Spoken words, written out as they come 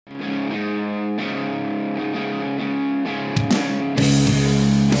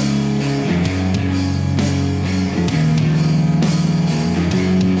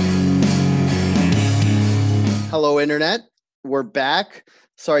Hello, Internet. We're back.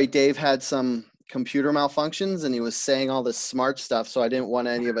 Sorry, Dave had some computer malfunctions and he was saying all this smart stuff, so I didn't want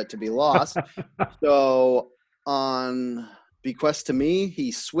any of it to be lost. So, on bequest to me,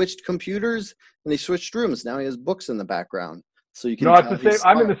 he switched computers and he switched rooms. Now he has books in the background. So you can No, it's tell the same. he's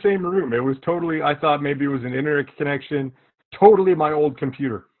I'm in smart. the same room. It was totally. I thought maybe it was an internet connection. Totally my old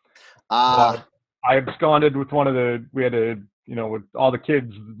computer. But Ah, I absconded with one of the. We had a, with all the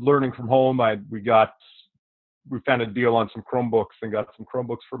kids learning from home. We found a deal on some Chromebooks and got some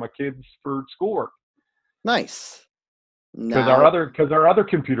Chromebooks for my kids for schoolwork. nice. Because Now, our other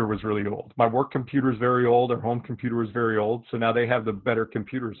computer was really old. My work computer is very old. Our home computer was very old. So now they have the better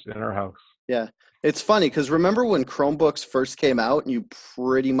computers in our house. yeah, it's funny because remember when Chromebooks first came out and you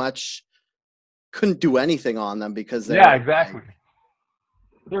pretty much couldn't do anything on them because they Yeah, were like, exactly.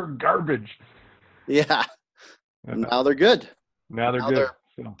 They're garbage. yeah, Yeah. now they're good. Now they're Now they're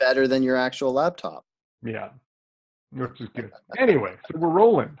good. So better than your actual laptop. yeah, which is good. Anyway, so we're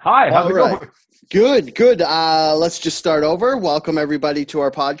rolling. Hi, how's All it right. going? Good, good. Let's just start over. Welcome everybody to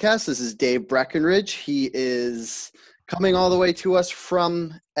our podcast. This is Dave Breckenridge. He is coming all the way to us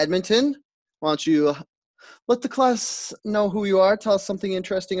from Edmonton. Why don't you let the class know who you are? Tell us something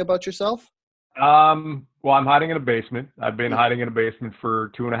interesting about yourself. Well, I'm hiding in a basement. I've been hiding in a basement for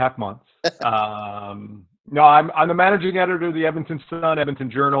 2.5 months. No, I'm the managing editor of the Edmonton Sun,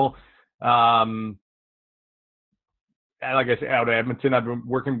 Edmonton Journal. Um, and like I said, out of Edmonton, I've been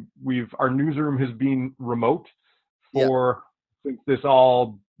working. Our newsroom has been remote Yeah. since this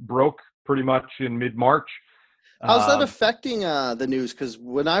all broke pretty much in mid-March. How's that Um, affecting the news? Because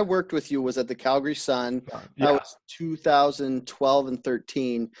when I worked with you was at the Calgary Sun. That yeah, was 2012 and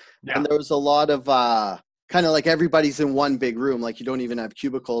 13. yeah. And there was a lot of kind of like everybody's in one big room, like you don't even have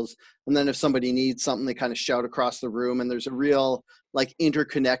cubicles. And then if somebody needs something, they kind of shout across the room. And there's a real like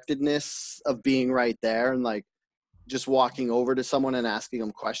interconnectedness of being right there and like just walking over to someone and asking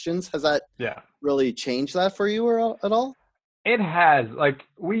them questions. Has that Yeah. really changed that for you or at all? It has. Like,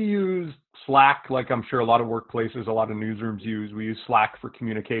 we use Slack, like I'm sure a lot of workplaces, a lot of newsrooms use. We use Slack for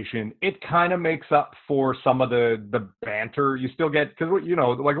communication. It kind of makes up for some of the banter you still get, because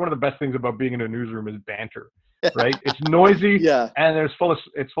like one of the best things about being in a newsroom is banter, right? It's noisy Yeah. and it's full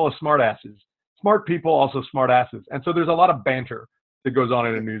of smart asses. Smart people, also smart asses. And so there's a lot of banter that goes on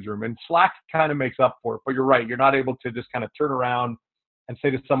in a newsroom, and Slack kind of makes up for it. But you're right, you're not able to just kind of turn around and say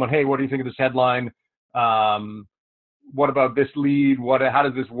to someone, "Hey, what do you think of this headline? What about this lead? How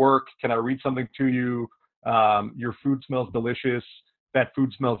does this work? Can I read something to you? Your food smells delicious. That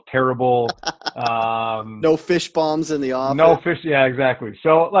food smells terrible. No fish bombs in the No office. fish." Yeah, exactly.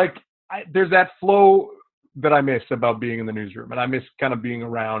 So like, there's that flow that I miss about being in the newsroom, and I miss kind of being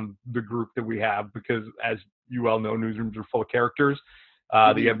around the group that we have, because as you well know, newsrooms are full of characters. The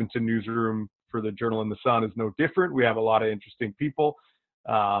Mhm. Edmonton newsroom for the Journal and the Sun is no different. We have a lot of interesting people,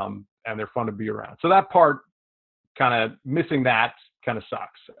 and they're fun to be around. So that part, kind of missing that, kind of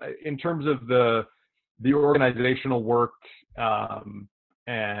sucks. In terms of the organizational work,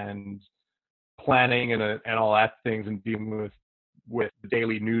 and planning and all that things, and dealing with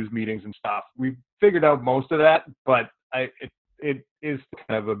daily news meetings and stuff, we figured out most of that, but it is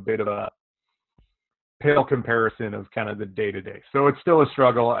kind of a bit of a pale comparison of kind of the day to day. So it's still a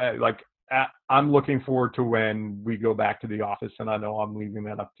struggle. I'm looking forward to when we go back to the office, and I know I'm leaving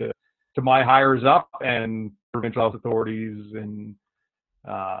that up to my hires up and provincial health authorities. And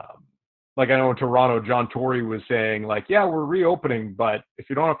like, I know in Toronto, John Tory was saying, like, yeah, we're reopening, but if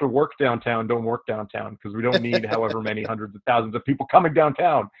you don't have to work downtown, don't work downtown, because we don't need however many hundreds of thousands of people coming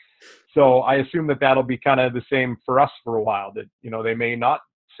downtown. So I assume that that'll be kind of the same for us for a while, that, they may not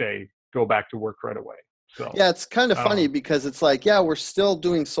say go back to work right away. So Yeah, it's kind of I don't funny know. because it's like, yeah, we're still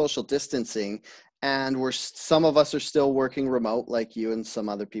doing social distancing and some of us are still working remote like you and some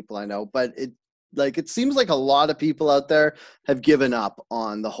other people I know, but it seems like a lot of people out there have given up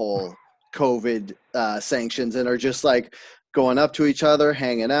on the whole COVID sanctions and are just like going up to each other,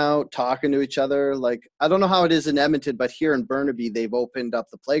 hanging out, talking to each other. Like, I don't know how it is in Edmonton, but here in Burnaby, they've opened up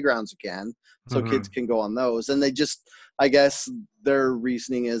the playgrounds again so kids Mm-hmm. can go on those. And they just, I guess their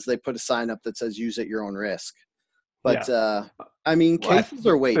reasoning is they put a sign up that says use at your own risk. But Yeah. I mean, Well, that's cases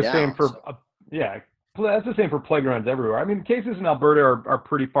are way the same down. for, So yeah, that's the same for playgrounds everywhere. I mean, cases in Alberta are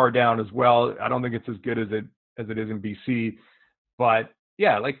pretty far down as well. I don't think it's as good as it is in BC, but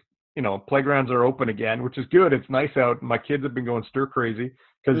yeah, like, playgrounds are open again, which is good. It's nice out. My kids have been going stir crazy,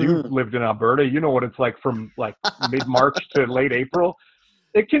 because you've mhm. lived in Alberta. You know what it's like from like mid-March to late April.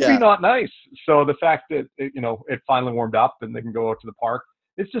 It can be Yeah, not nice. So the fact that it finally warmed up and they can go out to the park,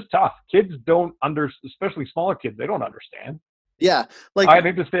 it's just tough. Kids don't especially smaller kids, they don't understand. Yeah, like I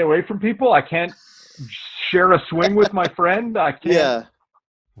need to stay away from people. I can't share a swing with my friend. I can't. yeah,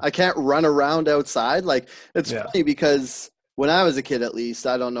 I can't run around outside. Like it's Yeah. funny because when I was a kid, at least,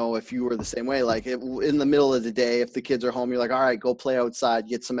 I don't know if you were the same way. Like in the middle of the day, if the kids are home, you're like, all right, go play outside,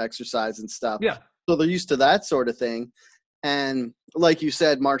 get some exercise and stuff. Yeah. So they're used to that sort of thing. And like you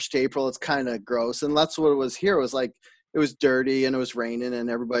said, March to April, it's kind of gross. And that's what it was here. It was like it was dirty and it was raining, and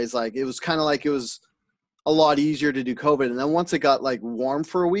everybody's like, it was kind of like it was a lot easier to do COVID. And then once it got like warm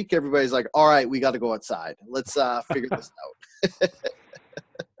for a week, everybody's like, all right, we got to go outside. Let's figure this out.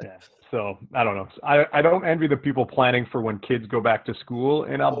 Yeah. So I don't know. I don't envy the people planning for when kids go back to school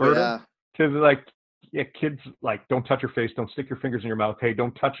in Oh Alberta, yeah, because like, yeah, kids like don't touch your face, don't stick your fingers in your mouth. Hey,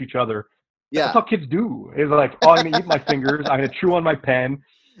 don't touch each other. That's yeah, how kids do. Is like, oh, I'm gonna eat my fingers. I'm gonna chew on my pen.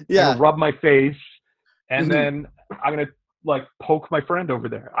 I'm yeah, gonna rub my face, and mhm, then I'm gonna like poke my friend over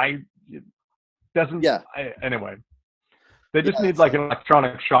there. It doesn't. yeah, Anyway, they just yeah. need It's like like an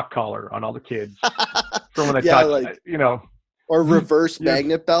electronic shock collar on all the kids from when they yeah, touch. like You know, or reverse yes,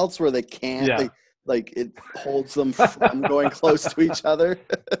 magnet belts where they can't yeah, like it holds them from going close to each other.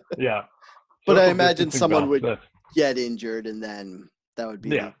 yeah. But I Social imagine distancing someone belts. would get injured, and then that would be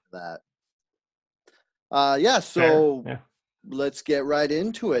the Yeah, end of that. Yeah, fair. so Yeah. let's get right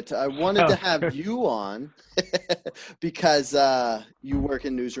into it. I wanted to Sounds have good. you on because you work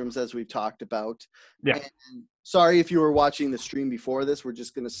in newsrooms, as we've talked about. Yeah. And sorry if you were watching the stream before this. We're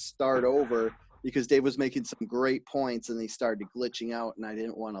just going to start over because Dave was making some great points and they started glitching out, and I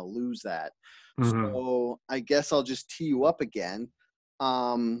didn't want to lose that. Hmm. So I guess I'll just tee you up again.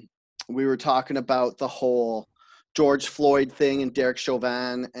 We were talking about the whole George Floyd thing and Derek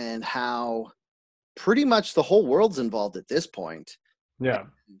Chauvin and how pretty much the whole world's involved at this point. Yeah.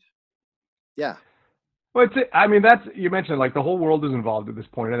 Yeah. Well, I mean, that's, you mentioned like the whole world is involved at this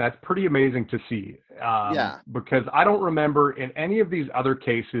point, and that's pretty amazing to see. Yeah. Because I don't remember in any of these other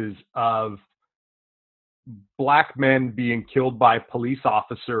cases of black men being killed by police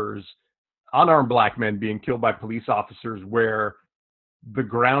officers, unarmed black men being killed by police officers, where the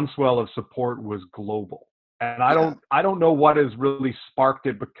groundswell of support was global. And Yeah. I don't know what has really sparked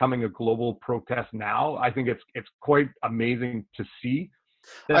it becoming a global protest now. I think it's quite amazing to see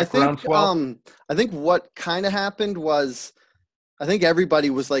I that think groundswell. I think what kind of happened was I think everybody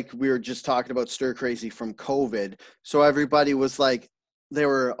was like we were just talking about stir crazy from COVID. So everybody was like they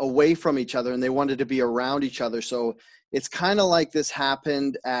were away from each other and they wanted to be around each other. So it's kind of like this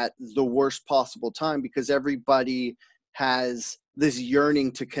happened at the worst possible time because everybody has this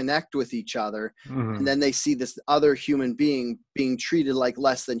yearning to connect with each other, and Hmm. then they see this other human being treated like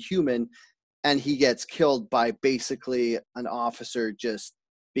less than human, and he gets killed by basically an officer just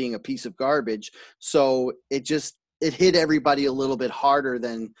being a piece of garbage. So it hit everybody a little bit harder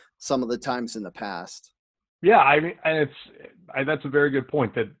than some of the times in the past. Yeah, I mean, and that's a very good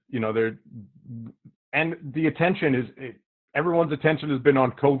point that, there, and the attention everyone's attention has been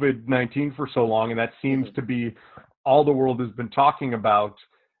on COVID-19 for so long, and that seems Mhm. to be all the world has been talking about.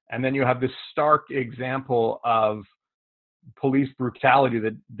 And then you have this stark example of police brutality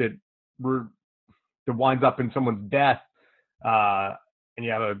that winds up in someone's death, and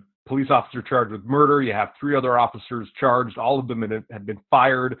you have a police officer charged with murder. You have three other officers charged. All of them have been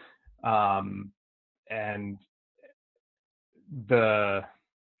fired, and the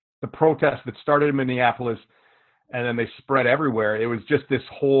protest that started in Minneapolis and then they spread everywhere. It was just this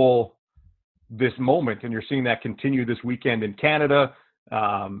moment, and you're seeing that continue this weekend in Canada,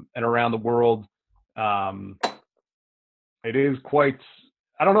 and around the world. Um, it is quite,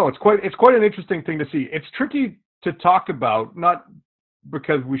 I don't know, it's quite an interesting thing to see. It's tricky to talk about, not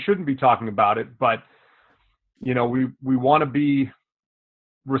because we shouldn't be talking about it, but we want to be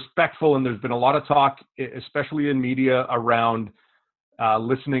respectful, and there's been a lot of talk, especially in media, around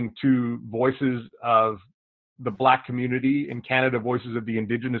listening to voices of the Black community in Canada, voices of the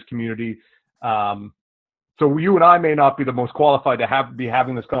Indigenous community. So you and I may not be the most qualified to be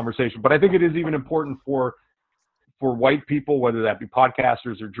having this conversation, but I think it is even important for white people, whether that be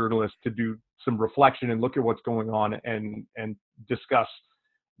podcasters or journalists, to do some reflection and look at what's going on and discuss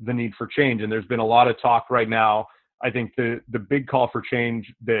the need for change. And there's been a lot of talk right now. I think the big call for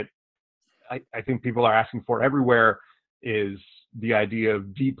change that I think people are asking for everywhere is the idea of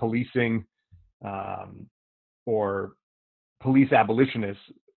depolicing, or police abolitionists.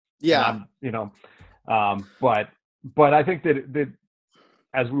 And Yeah. but I think that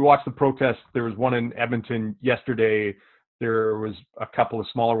as we watch the protests, there was one in Edmonton yesterday. There was a couple of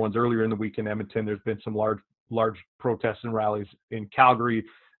smaller ones earlier in the week in Edmonton. There's been some large protests and rallies in Calgary,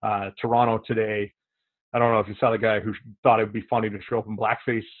 Toronto today. I don't know if you saw the guy who thought it would be funny to show up in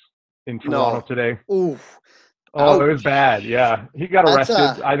blackface in Toronto No. today. Ooh. Oh, it was Ouch. bad. Yeah, he got That's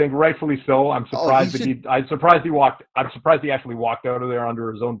arrested. I think rightfully so. I'm oh, he surprised that should. he. I'm surprised he walked. I'm surprised he actually walked out of there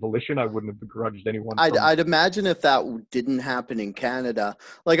under his own volition. I wouldn't have begrudged anyone from. I'd imagine if that didn't happen in Canada,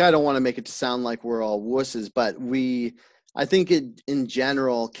 like I don't want to make it to sound like we're all wusses, but I think in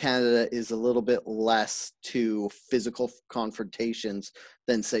general, Canada is a little bit less to physical confrontations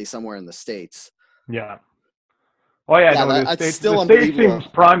than say somewhere in the States. Yeah. Oh yeah, Yeah, no. The that's states. still The state seems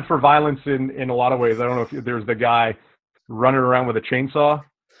unbelievable. primed for violence in a lot of ways. I don't know if there's the guy running around with a chainsaw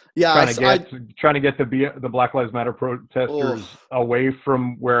Yeah, trying to get the Black Lives Matter oh, protesters away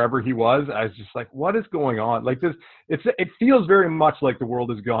from wherever he was. I was just like, what is going on? Like this, it feels very much like the world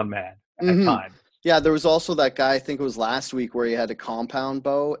has gone mad at hmm times. yeah. There was also that guy. I think it was last week where he had a compound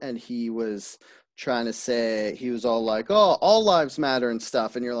bow and he was trying to say he was all like, "Oh, all lives matter" and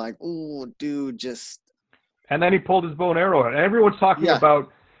stuff, and you're like, "Oh, dude, just And then he pulled his bow and arrow out, and everyone's talking yeah, about.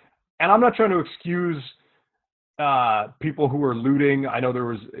 And I'm not trying to excuse people who are looting. I know there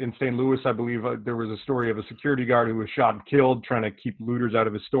was in St. Louis, I believe there was a story of a security guard who was shot and killed trying to keep looters out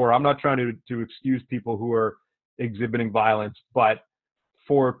of his store. I'm not trying to excuse people who are exhibiting violence, but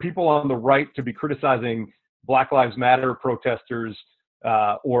for people on the right to be criticizing Black Lives Matter protesters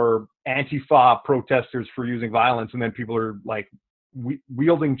or Antifa protesters for using violence, and then people are like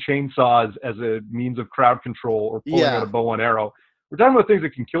wielding chainsaws as a means of crowd control or pulling out a yeah." bow and arrow. We're talking about things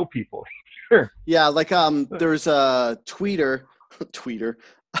that can kill people. Sure. Yeah, like there's a tweeter,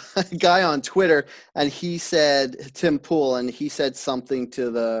 a guy on Twitter, and he said Tim Pool, and he said something to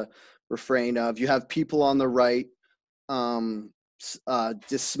the refrain of "You have people on the right um,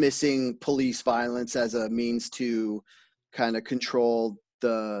 dismissing police violence as a means to kind of control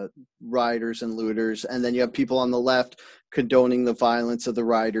the rioters and looters, and then you have people on the left condoning the violence of the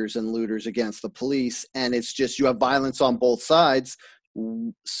rioters and looters against the police, and it's just you have violence on both sides.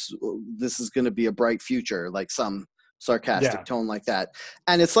 This is going to be a bright future, like some sarcastic Yeah. tone like that.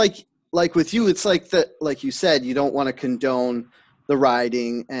 And it's like with you, it's like that, like you said, you don't want to condone the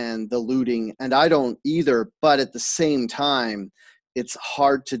rioting and the looting, and I don't either, but at the same time it's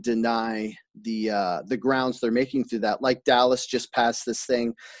hard to deny the grounds they're making through that. Like Dallas just passed this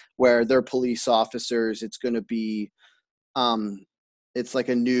thing where their police officers, it's going to be um it's like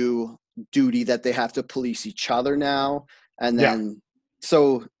a new duty that they have to police each other now, and Yeah. then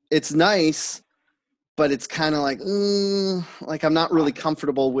so it's nice, but it's kind of like I'm not really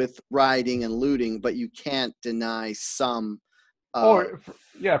comfortable with rioting and looting, but you can't deny some Oh, of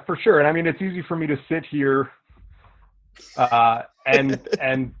yeah, for sure. And I mean, it's easy for me to sit here and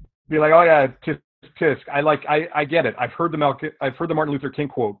be like, oh yeah, tisk tisk. I get it. I've heard the Martin Luther King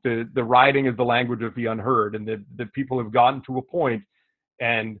quote. The rioting is the language of the unheard, and the people have gotten to a point,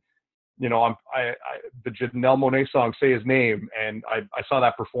 and you know, the Janelle Monáe song "Say His Name," and I saw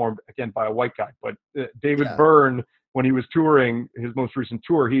that performed again by a white guy. But David yeah, Byrne, when he was touring his most recent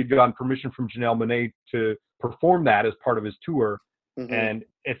tour, he had gotten permission from Janelle Monáe to perform that as part of his tour, hmm and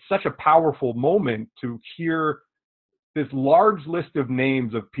it's such a powerful moment to hear this large list of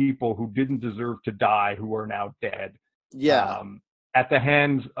names of people who didn't deserve to die, who are now dead, yeah, um, at the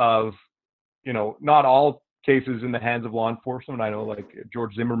hands of, you know, not all cases in the hands of law enforcement. I know like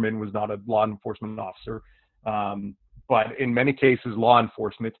George Zimmerman was not a law enforcement officer, but in many cases, law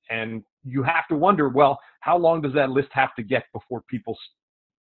enforcement. And you have to wonder, well, how long does that list have to get before people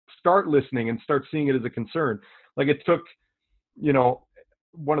start listening and start seeing it as a concern? Like it took, you know,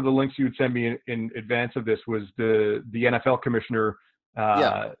 one of the links you would send me in advance of this was the NFL commissioner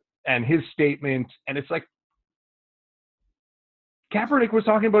yeah, and his statement, and it's like Kaepernick was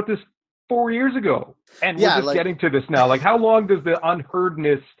talking about this 4 years ago, and we're yeah, just like getting to this now. Like, how long does the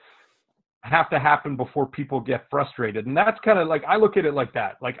unheardness have to happen before people get frustrated? And that's kind of like I look at it like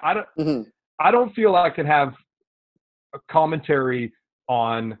that. Like mhm. I don't feel I can have a commentary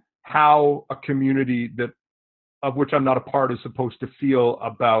on how a community that of which I'm not a part is supposed to feel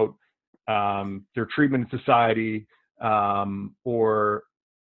about their treatment in society or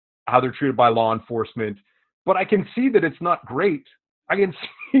how they're treated by law enforcement. But I can see that it's not great. I can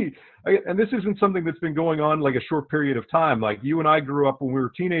see, and this isn't something that's been going on like a short period of time. Like you and I grew up when we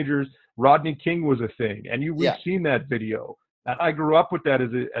were teenagers. Rodney King was a thing, and we've Yeah, seen that video. And I grew up with that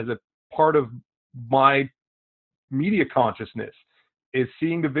as a part of my media consciousness is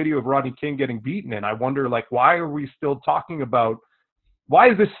seeing the video of Rodney King getting beaten. And I wonder, like, why are we still talking about, why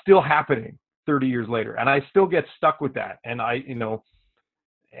is this still happening 30 years later? And I still get stuck with that. And you know,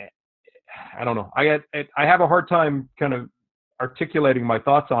 I don't know. I have a hard time kind of articulating my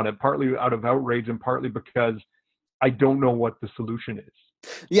thoughts on it, partly out of outrage and partly because I don't know what the solution is.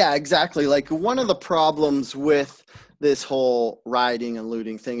 yeah, exactly. Like one of the problems with this whole rioting and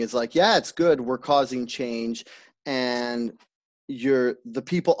looting thing is like, yeah, it's good. We're causing change, and the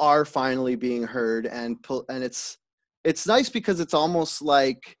people are finally being heard, and it's nice because it's almost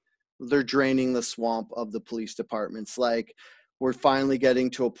like they're draining the swamp of the police departments. Like, we're finally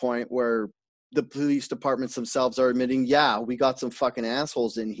getting to a point where the police departments themselves are admitting, yeah, we got some fucking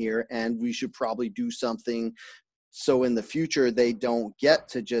assholes in here, and we should probably do something so in the future they don't get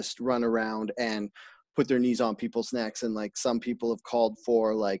to just run around and put their knees on people's necks. And like, some people have called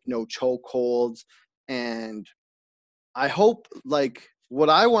for like no chokeholds, and I hope, like, what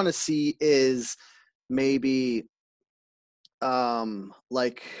I want to see is maybe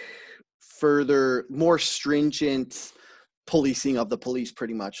like further, more stringent policing of the police.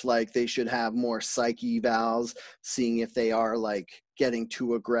 Pretty much like they should have more psyche evals, seeing if they are like getting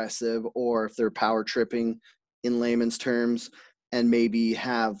too aggressive or if they're power tripping, in layman's terms, and maybe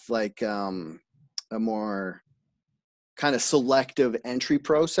have like a more kind of selective entry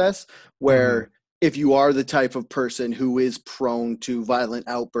process Mhm. where if you are the type of person who is prone to violent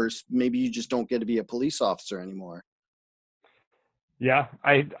outbursts, maybe you just don't get to be a police officer anymore. Yeah,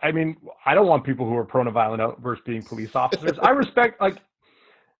 I mean, I don't want people who are prone to violent outbursts being police officers. I respect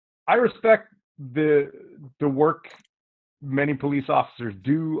the work many police officers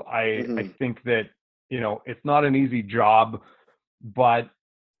do. I Hmm. think that, it's not an easy job, but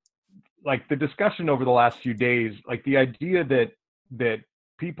like the discussion over the last few days, like the idea that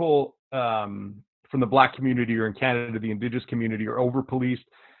people from the Black community or in Canada, the Indigenous community are over policed,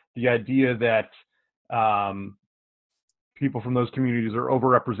 the idea that people from those communities are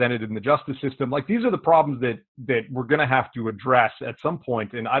overrepresented in the justice system. Like, these are the problems that we're going to have to address at some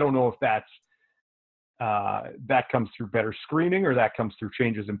point. And I don't know if that comes through better screening, or that comes through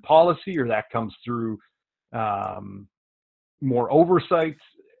changes in policy, or that comes through more oversight.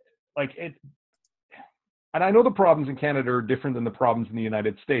 Like it, and I know the problems in Canada are different than the problems in the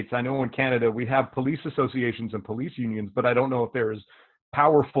United States. I know in Canada we have police associations and police unions, but I don't know if they're as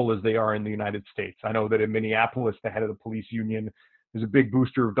powerful as they are in the United States. I know that in Minneapolis, the head of the police union is a big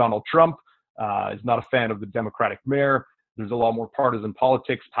booster of Donald Trump, is not a fan of the Democratic mayor. There's a lot more partisan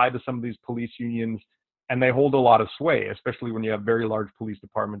politics tied to some of these police unions, and they hold a lot of sway, especially when you have very large police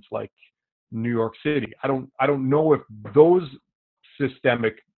departments like New York City. I don't know if those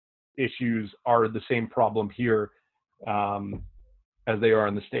systemic issues are the same problem here as they are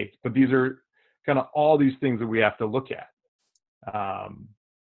in the States. But these are kind of all these things that we have to look at.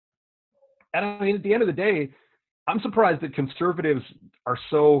 And I mean, at the end of the day, I'm surprised that conservatives are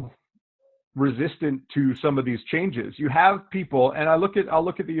so resistant to some of these changes. You have people, and I'll look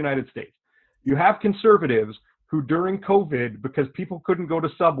at the United States. You have conservatives who, during COVID, because people couldn't go to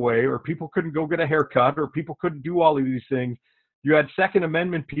Subway, or people couldn't go get a haircut, or people couldn't do all of these things, you had Second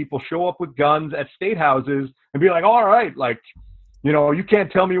Amendment people show up with guns at state houses and be like, all right, like, you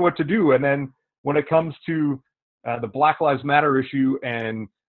can't tell me what to do. And then when it comes to the Black Lives Matter issue and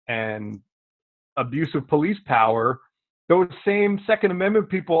abuse of police power, those same Second Amendment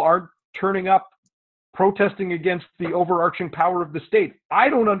people aren't turning up protesting against the overarching power of the state. I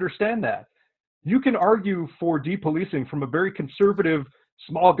don't understand that. You can argue for depolicing from a very conservative,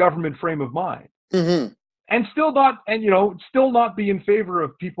 small government frame of mind, Hmm. and still not be in favor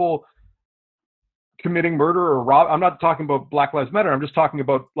of people committing murder or rob. I'm not talking about Black Lives Matter. I'm just talking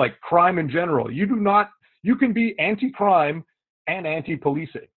about like crime in general. You can be anti-crime and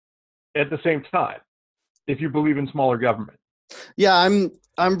anti-policing at the same time if you believe in smaller government. Yeah,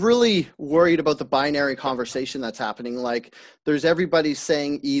 I'm really worried about the binary conversation that's happening. Like, there's everybody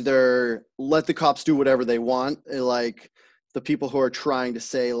saying either let the cops do whatever they want, like the people who are trying to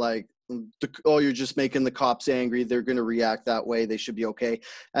say like, oh, you're just making the cops angry, they're going to react that way, they should be okay.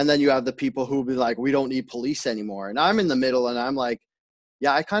 And then you have the people who be like, we don't need police anymore. And I'm in the middle, and I'm like,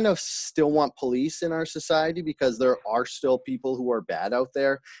 yeah, I kind of still want police in our society because there are still people who are bad out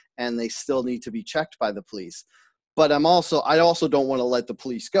there, and they still need to be checked by the police. But I also don't want to let the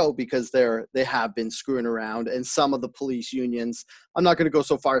police go because they have been screwing around, and some of the police unions, I'm not going to go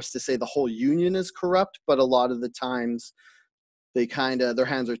so far as to say the whole union is corrupt, but a lot of the times they kind of, their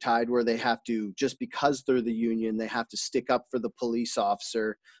hands are tied where they have to, just because they're the union, they have to stick up for the police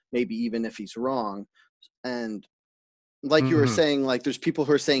officer, maybe even if he's wrong. And like you were Mm-hmm. saying, like there's people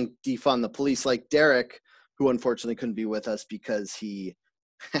who are saying defund the police, like Derek, who unfortunately couldn't be with us because he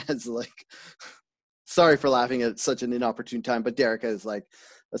has like, sorry for laughing at such an inopportune time, but Derek has like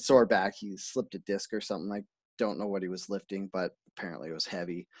a sore back. He slipped a disc or something. I don't know what he was lifting, but apparently it was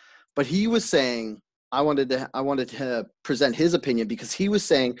heavy. But he was saying, I wanted to present his opinion, because he was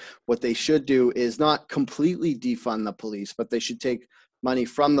saying what they should do is not completely defund the police, but they should take money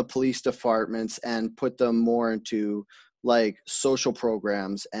from the police departments and put them more into like social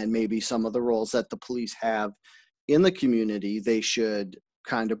programs, and maybe some of the roles that the police have in the community, they should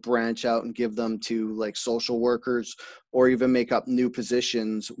kind of branch out and give them to like social workers, or even make up new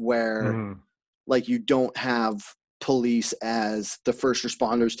positions where like you don't have police as the first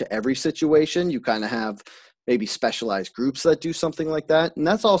responders to every situation. You kind of have maybe specialized groups that do something like that. And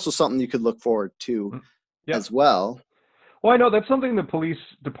that's also something you could look forward to as well. Well, I know that's something the police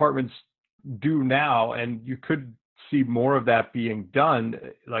departments do now, and you could see more of that being done.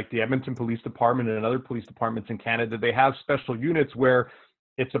 Like the Edmonton Police Department and other police departments in Canada, they have special units where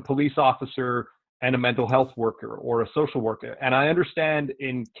it's a police officer and a mental health worker or a social worker. And I understand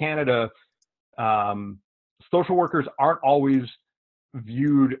in Canada, social workers aren't always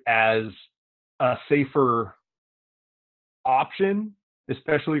viewed as a safer option,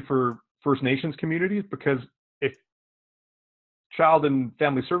 especially for First Nations communities, because if Child and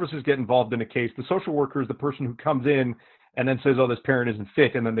Family Services get involved in a case, the social worker is the person who comes in and then says, oh, this parent isn't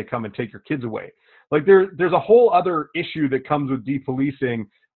fit, and then they come and take your kids away. Like there's a whole other issue that comes with depolicing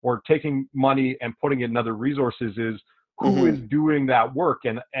or taking money and putting it in other resources, is who is doing that work.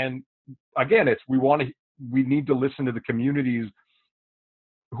 And again, we need to listen to the communities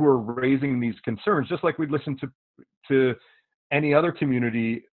who are raising these concerns, just like we'd listen to any other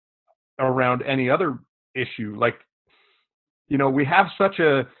community around any other issue. Like, you know, we have such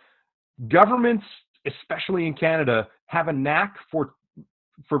a governments, especially in Canada, have a knack for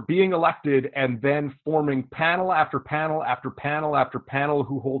being elected and then forming panel after panel after panel after panel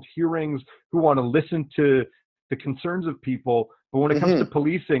who hold hearings, who want to listen to the concerns of people. But when it comes to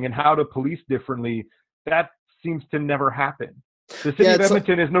policing and how to police differently, that seems to never happen. The city of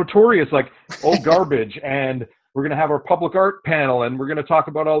Edmonton is notorious, like, oh, garbage, and we're going to have our public art panel and we're going to talk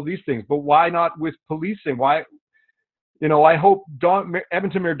about all these things. But why not with policing? Why? You know, I hope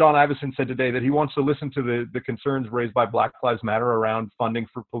Edmonton Mayor Don Iveson said today that he wants to listen to the concerns raised by Black Lives Matter around funding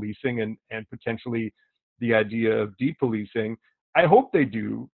for policing and potentially the idea of depolicing. I hope they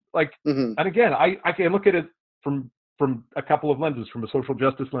do. Like, and again, I can look at it from a couple of lenses. From a social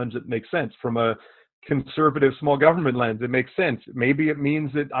justice lens, it makes sense. From a conservative small government lens, it makes sense. Maybe it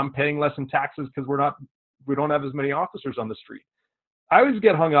means that I'm paying less in taxes because we don't have as many officers on the street. I always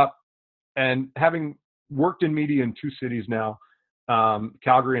get hung up, and having worked in media in two cities now,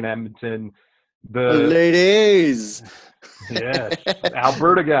 Calgary and Edmonton. The ladies, yes,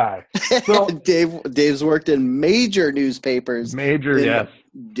 Alberta guy. So Dave's worked in major newspapers, yes,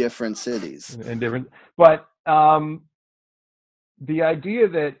 different cities, and different. But the idea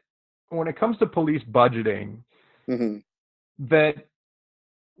that when it comes to police budgeting, that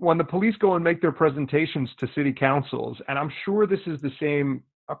when the police go and make their presentations to city councils, and I'm sure this is the same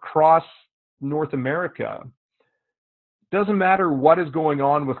across North America, doesn't matter what is going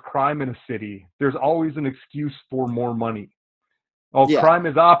on with crime in a city, there's always an excuse for more money. Crime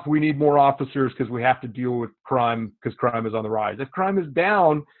is up, we need more officers because we have to deal with crime because crime is on the rise. If crime is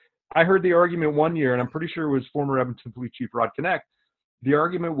down, I heard the argument one year, and I'm pretty sure it was former Edmonton Police Chief Rod Knecht. The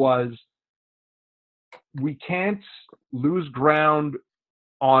argument was, we can't lose ground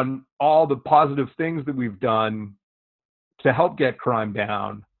on all the positive things that we've done to help get crime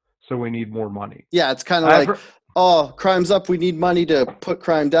down, so we need more money. Yeah, it's kind of like, oh, crime's up, we need money to put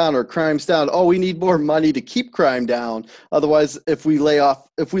crime down, or crime's down, oh, we need more money to keep crime down. Otherwise, if we lay off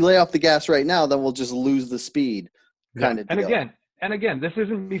the gas right now, then we'll just lose the speed. Kind of deal. And again, this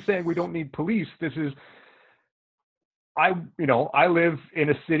isn't me saying we don't need police. This is, I live in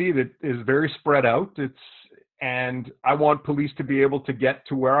a city that is very spread out. And I want police to be able to get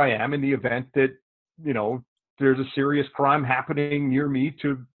to where I am in the event that, you know, there's a serious crime happening near me,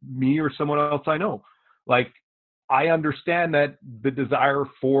 to me or someone else I know. Like, I understand that the desire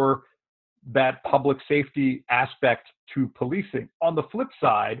for that public safety aspect to policing. On the flip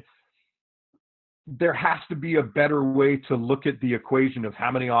side, there has to be a better way to look at the equation of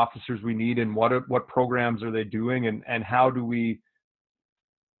how many officers we need and what programs are they doing, and how do we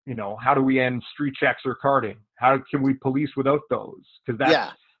end street checks or carding? How can we police without those? Because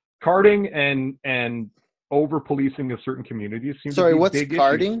that's carding and over policing of certain communities seems to be what's big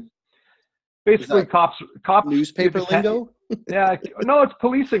carding? Issues. Basically, cops newspaper lingo. Yeah, no, it's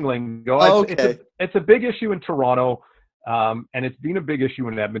policing lingo. Oh, it's a big issue in Toronto, and it's been a big issue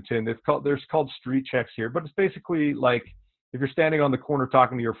in Edmonton. There's called street checks here, but it's basically like if you're standing on the corner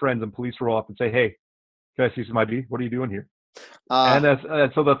talking to your friends and police roll up and say, "Hey, can I see some ID? What are you doing here?" And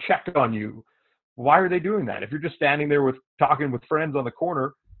so they'll check on you. Why are they doing that? If you're just standing there talking with friends on the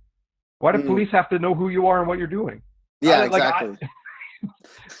corner, why do police have to know who you are and what you're doing? Yeah, exactly.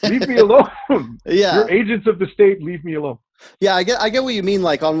 Leave me alone. Yeah. You're agents of the state. Leave me alone. Yeah, I get what you mean.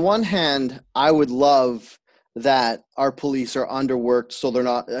 Like on one hand, I would love that our police are underworked so they're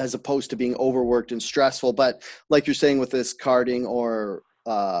not, as opposed to being overworked and stressful. But like you're saying with this carding or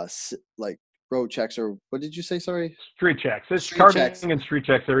like road checks, or what did you say? Sorry, Street checks. It's street checks. carding and street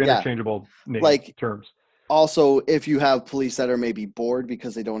checks are Yeah, interchangeable like terms. also if you have police that are maybe bored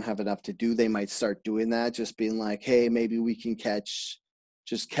because they don't have enough to do, they might start doing that, just being like, hey, maybe we can catch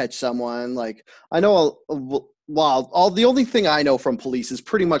someone. Like I know well, all the only thing I know from police is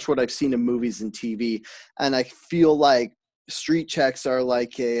pretty much what I've seen in movies and TV, and I feel like street checks are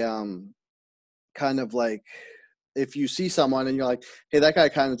like a kind of like, if you see someone and you're like, hey, that guy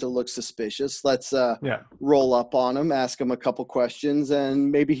kind of looks suspicious, let's Yeah. roll up on him, ask him a couple questions,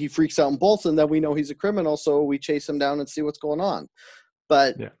 and maybe he freaks out and bolts, and then we know he's a criminal, so we chase him down and see what's going on.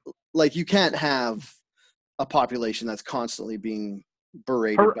 But Yeah. like, you can't have a population that's constantly being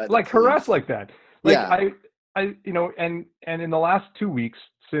berated by the Like harassed police. like that. Like Yeah. and in the last 2 weeks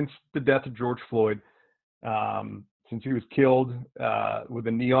since the death of George Floyd, since he was killed with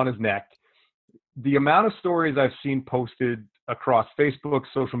a knee on his neck, the amount of stories I've seen posted across Facebook,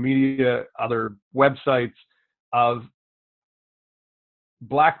 social media, other websites of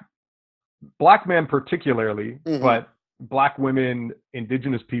black men particularly, Hmm. but black women,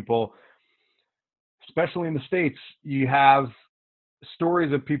 indigenous people, especially in the States, you have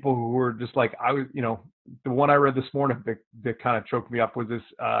stories of people who were just like, I was, the one I read this morning that kind of choked me up was this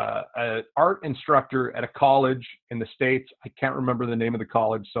an art instructor at a college in the States. I can't remember the name of the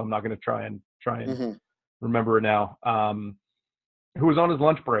college, so I'm not going to try and Hmm. remember it now. Who was on his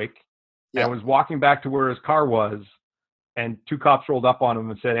lunch break Yeah. and was walking back to where his car was, and two cops rolled up on him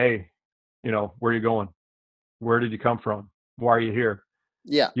and said, "Hey, where are you going? Where did you come from? Why are you here?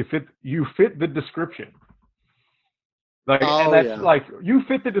 Yeah. You fit the description." Like, and Oh that's yeah. like, you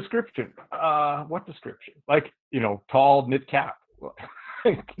fit the description. What description? Like, tall, knit cap.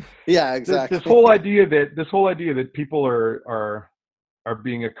 Yeah, this exactly. whole idea that people are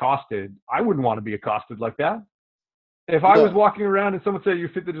being accosted. I wouldn't want to be accosted like that. If I was No. walking around and someone said you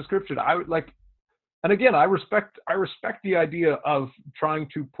fit the description, I would like. And again, I respect the idea of trying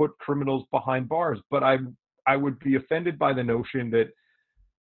to put criminals behind bars, but I would be offended by the notion that,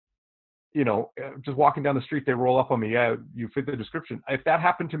 just walking down the street, they roll up on me. Yeah, you fit the description. If that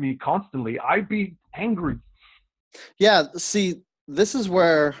happened to me constantly, I'd be angry. Yeah, see, this is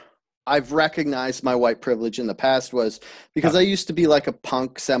where I've recognized my white privilege in the past, was because Yeah, I used to be like a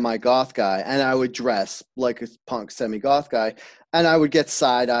punk semi-goth guy, and I would dress like a punk semi-goth guy, and I would get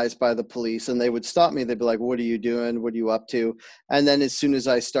side eyes by the police, and they would stop me. They'd be like, what are you doing? What are you up to? And then as soon as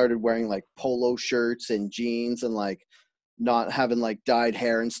I started wearing like polo shirts and jeans and like not having like dyed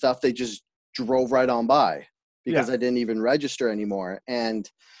hair and stuff, they just drove right on by yeah, because I didn't even register anymore. And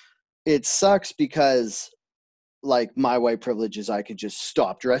it sucks because like my white privilege is I could just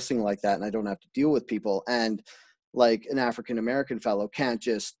stop dressing like that and I don't have to deal with people. And like an African American fellow can't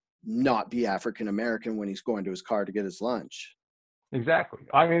just not be African American when he's going to his car to get his lunch. exactly.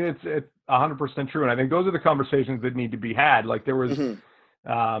 I mean, it's 100% true, and I think those are the conversations that need to be had. Like, there was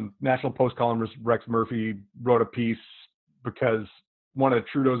Hmm. National Post columnist Rex Murphy wrote a piece because one of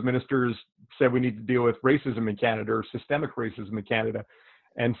Trudeau's ministers said we need to deal with racism in Canada, or systemic racism in Canada,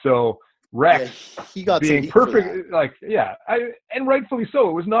 and so Yeah, Rex, he got some being heat for that. perfect, like, yeah, and rightfully so.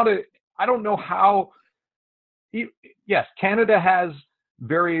 It was not a. I don't know how. Yes, Canada has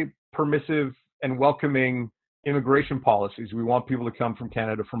very permissive and welcoming immigration policies. We want people to come from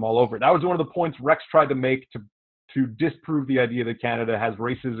Canada from all over. That was one of the points Rex tried to make to disprove the idea that Canada has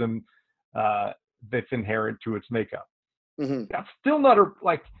racism that's inherent to its makeup. Hmm. That's still not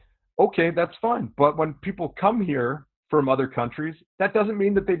like, okay, that's fine. But when people come here from other countries, that doesn't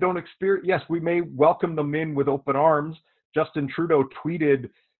mean that they don't experience. Yes, we may welcome them in with open arms. Justin Trudeau tweeted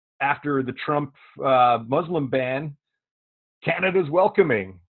after the Trump Muslim ban, Canada's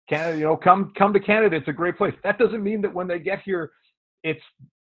welcoming. Canada, come to Canada. It's a great place. That doesn't mean that when they get here, it's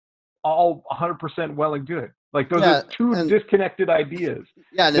all 100% well and good. Like, those are Yeah, two and disconnected ideas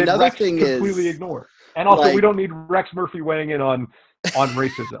yeah, and that another Rex thing completely is ignored. And also, we like, don't need Rex Murphy weighing in on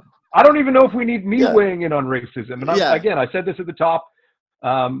racism. I don't even know if we need me yeah, weighing in on racism. And yeah, I said this at the top,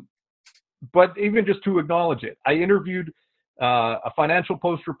 but even just to acknowledge it, I interviewed a Financial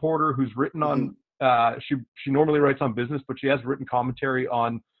Post reporter who's written hmm, on. She normally writes on business, but she has written commentary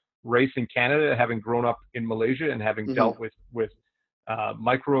on race in Canada, having grown up in Malaysia and having hmm, dealt with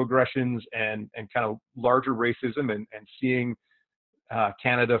microaggressions and kind of larger racism, and seeing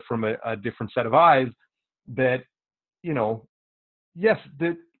Canada from a different set of eyes. That, yes,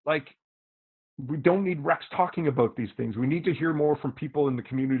 that, like, we don't need Rex talking about these things. We need to hear more from people in the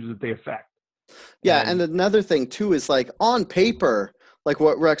communities that they affect. Yeah, and And another thing too is like on paper, like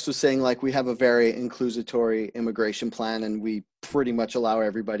what Rex was saying, like we have a very inclusatory immigration plan and we pretty much allow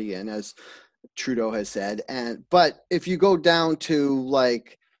everybody in, as Trudeau has said. And but if you go down to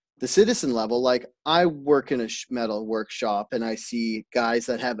like the citizen level, like I work in a metal workshop and I see guys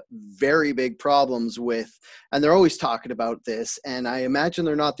that have very big problems with, and they're always talking about this. And I imagine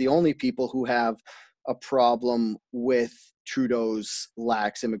they're not the only people who have a problem with Trudeau's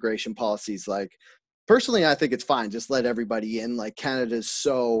lax immigration policies. Like personally, I think it's fine. Just let everybody in. Like Canada's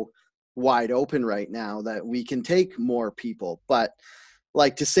so wide open right now that we can take more people. But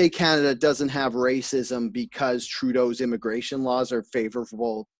like to say Canada doesn't have racism because Trudeau's immigration laws are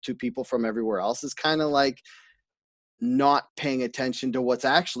favorable to people from everywhere else is kind of like not paying attention to what's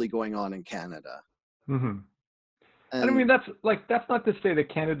actually going on in Canada. mhm. And I And mean, that's not to say that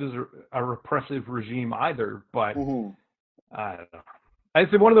Canada's a repressive regime either, but mhm. I don't know.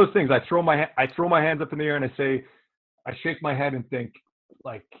 It's one of those things. I throw my hands up in the air and I shake my head and think,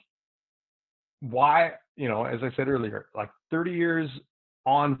 like, why? As I said earlier, like 30 years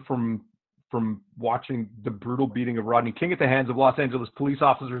on from watching the brutal beating of Rodney King at the hands of Los Angeles police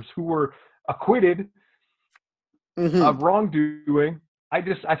officers who were acquitted Mhm. of wrongdoing.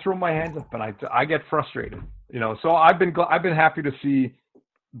 I throw my hands up and I get frustrated. So I've been happy to see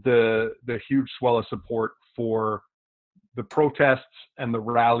the huge swell of support for the protests and the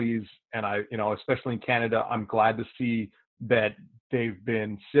rallies, and especially in Canada, I'm glad to see that they've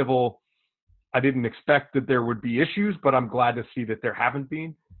been civil. I didn't expect that there would be issues, but I'm glad to see that there haven't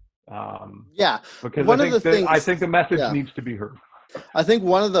been, Yeah. because One of the I things think the message yeah. needs to be heard. I think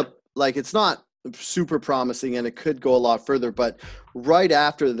one of the like it's not super promising and it could go a lot further, but right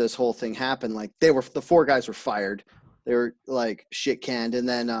after this whole thing happened, like the four guys were fired. They were like shit canned, and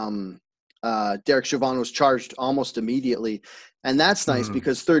then Derek Chauvin was charged almost immediately. And that's nice Mm-hmm.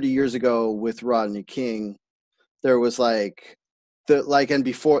 because 30 years ago with Rodney King, there was like and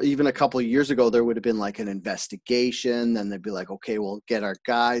before even a couple of years ago there would have been like an investigation, then they'd be like, okay, we'll get our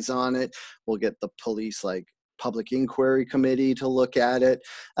guys on it, we'll get the police like public inquiry committee to look at it,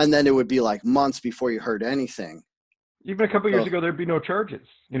 and then it would be like months before you heard anything. Even a couple of years So ago, there'd be no charges.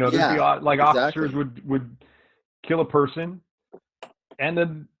 There'd be yeah, like officers exactly. would kill a person, and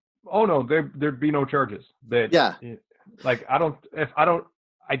then oh no, there'd be no charges. Yeah. Like I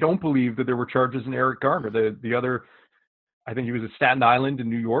don't believe that there were charges in Eric Garner. The other, I think he was at Staten Island in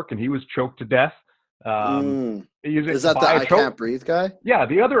New York, and he was choked to death. Mm. Using Is that the by a I choke. can't breathe guy? Yeah,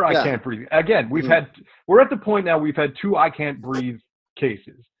 the other I Yeah. can't breathe. Again, Hmm. we're at the point now we've had two I can't breathe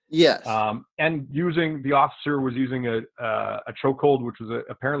cases. Yes. And the officer was using a chokehold, which was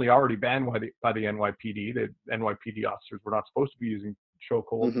apparently already banned by the NYPD. The NYPD officers were not supposed to be using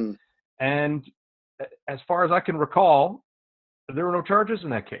chokeholds. Hmm. And as far as I can recall, there were no charges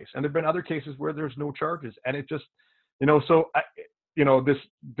in that case. And there've been other cases where there's no charges. And it just,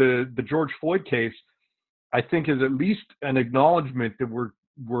 the George Floyd case, I think is at least an acknowledgement that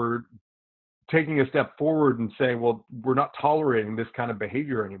we're taking a step forward and saying, well, we're not tolerating this kind of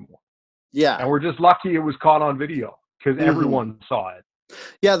behavior anymore. Yeah. And we're just lucky it was caught on video because Hmm. everyone saw it.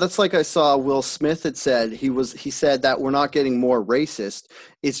 Yeah, that's like I saw Will Smith had said he said that we're not getting more racist,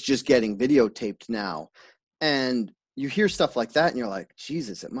 it's just getting videotaped now. And you hear stuff like that and you're like,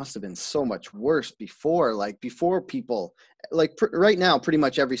 Jesus, it must have been so much worse before. Like before people like right now pretty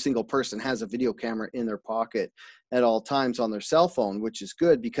much every single person has a video camera in their pocket at all times on their cell phone, which is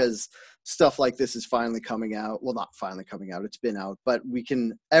good because stuff like this is finally coming out. Well, not finally coming out, it's been out, but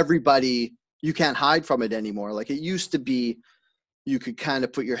everybody, you can't hide from it anymore. Like it used to be you could kind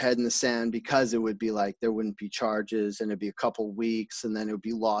of put your head in the sand because it would be like there wouldn't be charges and it'd be a couple weeks and then it would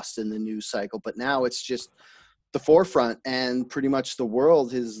be lost in the news cycle. But now it's just the forefront and pretty much the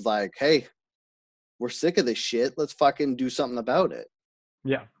world is like, hey, we're sick of this shit. Let's fucking do something about it.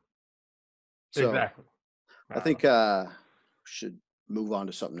 Yeah, So exactly. I think should move on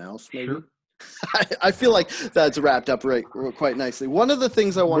to something else maybe. Sure. I feel like that's wrapped up quite nicely. One of the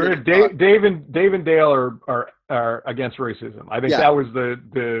things I wanted We're to talk. Dave and Dale are against racism. I think Yeah. that was the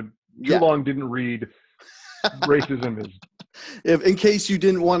too Yeah. long didn't read. Racism is. If in case you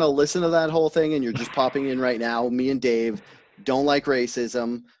didn't want to listen to that whole thing and you're just popping in right now, me and Dave don't like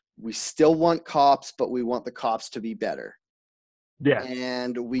racism. We still want cops, but we want the cops to be better. Yes.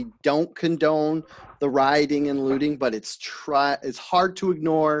 And we don't condone the rioting and looting, but it's hard to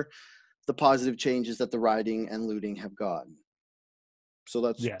ignore the positive changes that the rioting and looting have gotten. So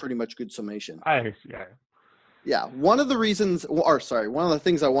that's Yeah. pretty much good summation. Yeah. Yeah. One of the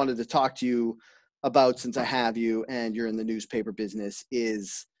things I wanted to talk to you about since I have you and you're in the newspaper business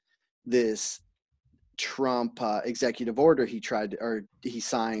is this Trump executive order he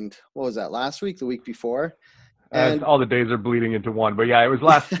signed. What was that, last week, the week before? And all the days are bleeding into one, but yeah, it was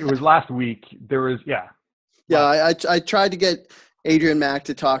last week. There was I tried to get Adrian Mack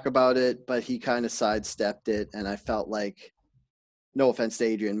to talk about it, but he kind of sidestepped it, and I felt like, no offense to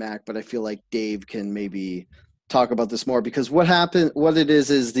Adrian Mack, but I feel like Dave can maybe talk about this more, because what it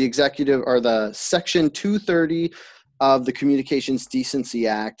is the executive, or the Section 230 of the Communications Decency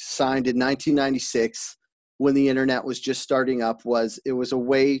Act, signed in 1996 when the internet was just starting up. It was a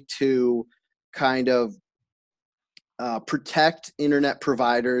way to kind of protect internet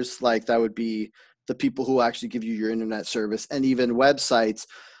providers, like that would be the people who actually give you your internet service, and even websites,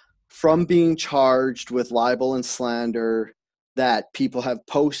 from being charged with libel and slander that people have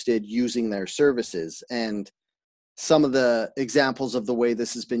posted using their services. And some of the examples of the way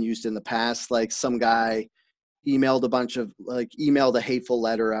this has been used in the past, like some guy emailed a hateful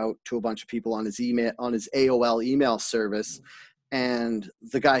letter out to a bunch of people on his AOL email service, and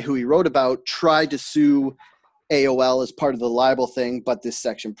the guy who he wrote about tried to sue AOL as part of the libel thing, but this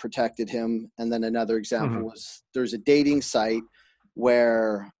section protected him. And then another example was, there's a dating site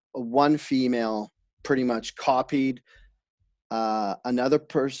where one female pretty much copied another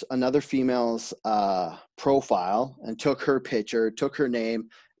female's profile, and took her picture, took her name,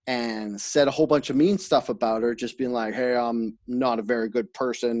 and said a whole bunch of mean stuff about her, just being like, hey, I'm not a very good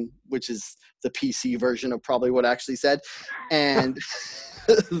person, which is the PC version of probably what actually said. And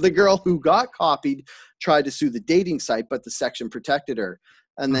the girl who got copied tried to sue the dating site, but the section protected her.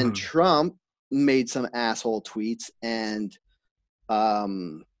 And then Trump made some asshole tweets, and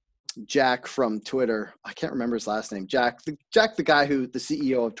Jack from Twitter, I can't remember his last name, Jack, the guy the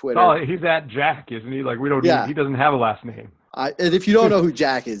CEO of Twitter. Oh, he's at Jack, isn't he? Like, he doesn't have a last name. And if you don't know who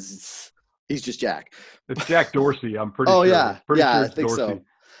Jack is, he's just Jack. It's Jack Dorsey, I'm pretty sure. Yeah, sure I think Dorsey. So.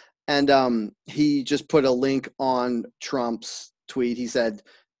 And he just put a link on Trump's tweet. He said,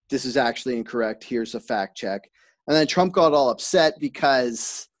 this is actually incorrect. Here's a fact check. And then Trump got all upset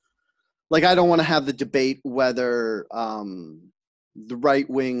because, like, I don't want to have the debate whether the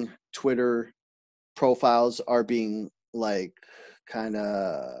right-wing Twitter profiles are being, like, kind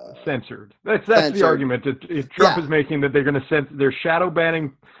of censored. That's the argument that Trump is making, that they're going to censor. They're shadow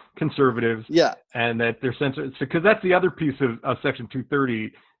banning conservatives. Yeah. And that they're censored. Because that's the other piece of Section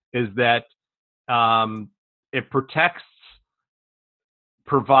 230, is that it protects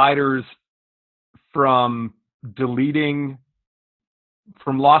providers from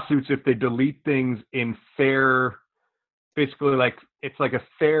lawsuits if they delete things in fair, basically, like, it's like a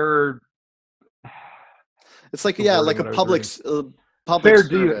fair, it's like, yeah, like a public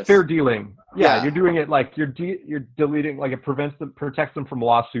fair dealing. Yeah, you're doing it like you're deleting, like, it protects them from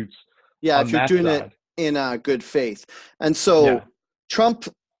lawsuits. Yeah, if you're doing it in good faith. And so Trump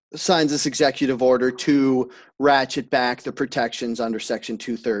signs this executive order to ratchet back the protections under Section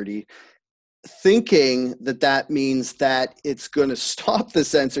 230, thinking that means that it's going to stop the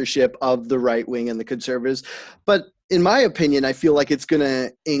censorship of the right wing and the conservatives. But in my opinion, I feel like it's going to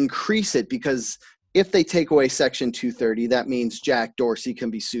increase it, because if they take away Section 230, that means Jack Dorsey can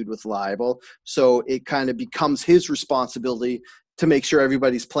be sued with libel. So it kind of becomes his responsibility to make sure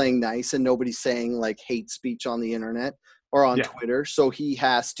everybody's playing nice and nobody's saying, like, hate speech on the internet or on Twitter. So he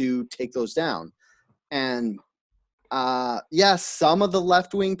has to take those down. And some of the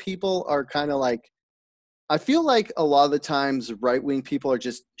left-wing people are kind of like, I feel like a lot of the times right-wing people are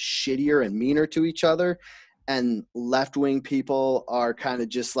just shittier and meaner to each other, and left-wing people are kind of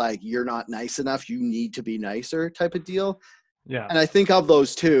just like, you're not nice enough, you need to be nicer type of deal. Yeah. And I think of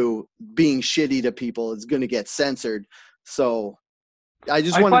those two, being shitty to people is going to get censored. So I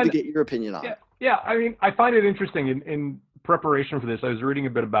just wanted to get your opinion on it. Yeah, I mean, I find it interesting. In preparation for this, I was reading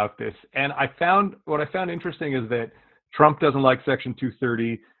a bit about this, and what I found interesting is that Trump doesn't like Section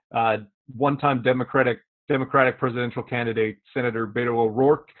 230. One-time Democratic presidential candidate, Senator Beto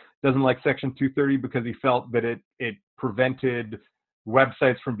O'Rourke, doesn't like Section 230 because he felt that it prevented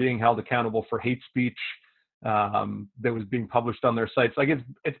websites from being held accountable for hate speech that was being published on their sites. Like,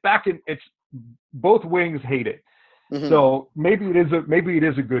 it's both wings hate it. Mm-hmm. So maybe it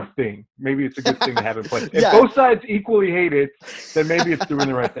is a good thing. Maybe it's a good thing to have in place. If both sides equally hate it, then maybe it's doing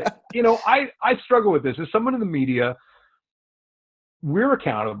the right thing. You know, I struggle with this. As someone in the media, we're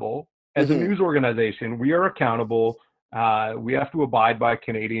accountable. As a news organization, we are accountable. We have to abide by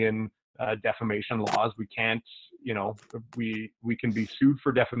Canadian defamation laws. We can't, we can be sued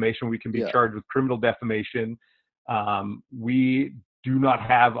for defamation. We can be charged with criminal defamation. We do not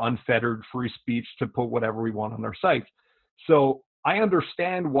have unfettered free speech to put whatever we want on our site. So I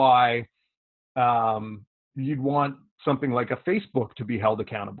understand why you'd want something like a Facebook to be held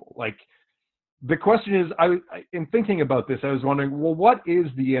accountable. Like, the question is, in thinking about this, I was wondering, well, what is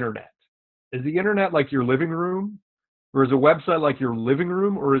the internet? Is the internet like your living room, or is a website like your living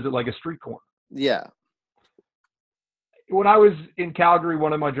room, or is it like a street corner? Yeah. When I was in Calgary,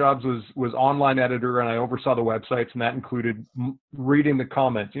 one of my jobs was online editor, and I oversaw the websites, and that included reading the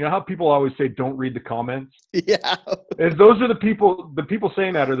comments. You know how people always say, "Don't read the comments." Yeah. And those are the people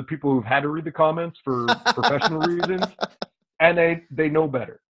saying that are the people who've had to read the comments for professional reasons, and they know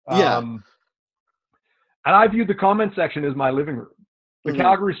better. Yeah. And I view the comment section as my living room. The Mm-hmm.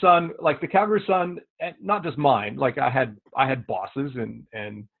 Calgary Sun, and not just mine. Like I had bosses,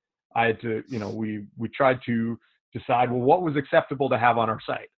 and I had to, we tried to decide, well, what was acceptable to have on our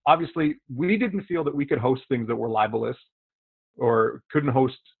site. Obviously, we didn't feel that we could host things that were libelous or couldn't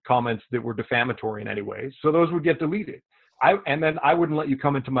host comments that were defamatory in any way. So those would get deleted. And then I wouldn't let you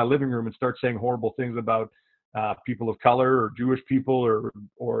come into my living room and start saying horrible things about people of color or Jewish people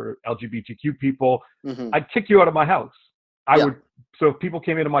or LGBTQ people. Mm-hmm. I'd kick you out of my house. Yeah. So if people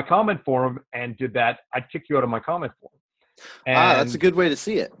came into my comment forum and did that, I'd kick you out of my comment forum. That's a good way to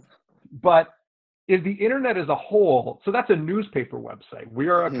see it. But is the internet as a whole, so that's a newspaper website. We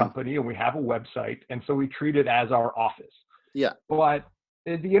are a Mhm. company and we have a website, and so we treat it as our office. Yeah. But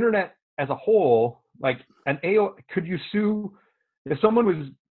is the internet as a whole, like could you sue if someone was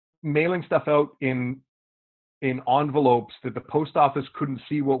mailing stuff out in envelopes that the post office couldn't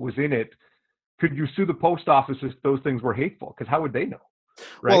see what was in it? Could you sue the post office if those things were hateful? Because how would they know?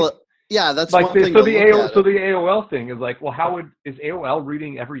 Right? Well, yeah, that's like one thing. So the AOL thing is like, well, is AOL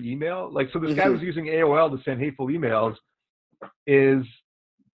reading every email? Like, so this guy was using AOL to send hateful emails. Can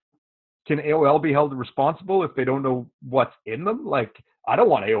AOL be held responsible if they don't know what's in them? Like, I don't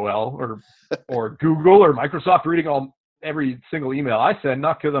want AOL or Google or Microsoft reading every single email I send,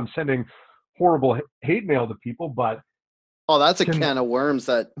 not because I'm sending horrible hate mail to people, but that's a can of worms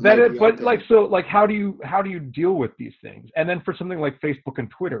how do you deal with these things? And then for something like Facebook and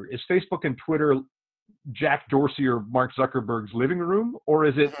Twitter, is Facebook and Twitter Jack Dorsey or Mark Zuckerberg's living room, or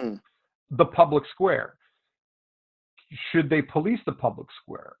is it the public square? Should they police the public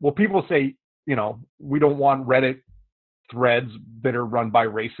square? Well, people say, we don't want Reddit threads that are run by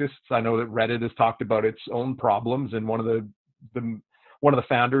racists. I know that Reddit has talked about its own problems, and one of the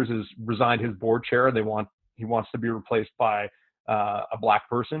founders has resigned his board chair, and he wants to be replaced by a black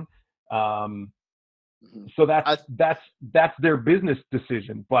person. So that's their business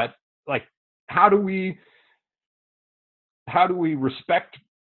decision. But like, how do we respect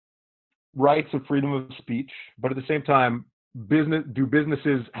rights of freedom of speech, but at the same time,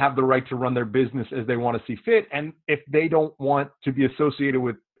 businesses have the right to run their business as they want to see fit? And if they don't want to be associated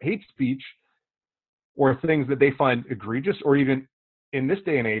with hate speech or things that they find egregious, or even in this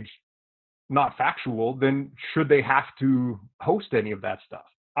day and age, not factual, then should they have to host any of that stuff?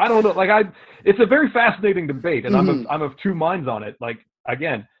 I don't know. Like, it's a very fascinating debate, and I'm of two minds on it. Like,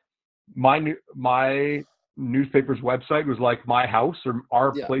 again, my newspaper's website was like my house or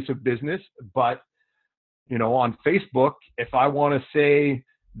our place of business. But, on Facebook, if I want to say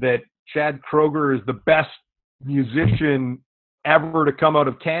that Chad Kroeger is the best musician ever to come out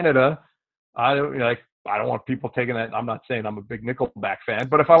of Canada, I don't want people taking that. I'm not saying I'm a big Nickelback fan,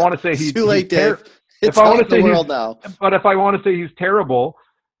 but if I want to say he's too late, Dave. If I want to say he's terrible,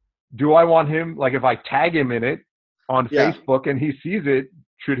 do I want him, like, if I tag him in it on Facebook and he sees it,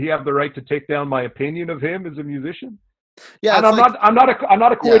 should he have the right to take down my opinion of him as a musician? Yeah, and I'm not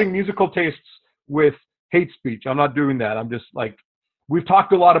equating musical tastes with hate speech. I'm not doing that. I'm just like, we've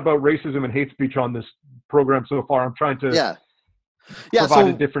talked a lot about racism and hate speech on this program so far. I'm trying to provide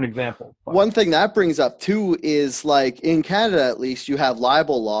a different example. One thing that brings up too is, like, in Canada, at least, you have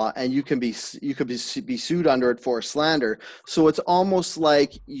libel law, and you could be sued under it for slander. So it's almost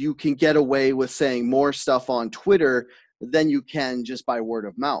like you can get away with saying more stuff on Twitter than you can just by word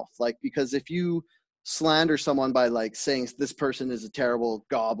of mouth. Like, because if you slander someone by, like, saying this person is a terrible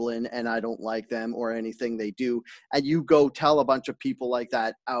goblin and I don't like them or anything they do, and you go tell a bunch of people like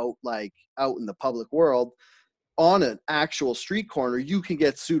that out in the public world, on an actual street corner, you can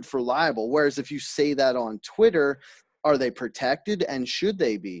get sued for libel. Whereas if you say that on Twitter, are they protected, and should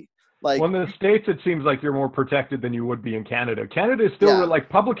they be? Like, well, in the States, it seems like you're more protected than you would be in Canada. Canada is still like,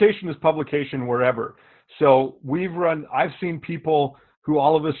 publication is publication wherever. So I've seen people who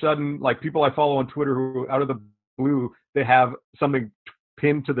all of a sudden, like people I follow on Twitter, who out of the blue, they have something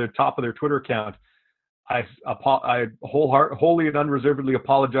pinned to the top of their Twitter account. I wholly and unreservedly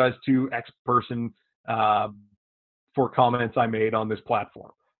apologize to X person for comments I made on this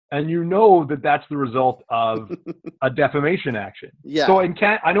platform. And that's the result of a defamation action. Yeah. So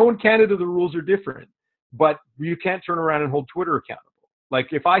I know in Canada the rules are different, but you can't turn around and hold Twitter accountable.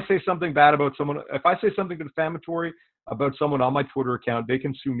 Like if I say something bad about someone, if I say something defamatory about someone on my Twitter account, they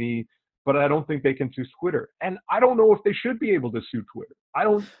can sue me, but I don't think they can sue Twitter. And I don't know if they should be able to sue Twitter. I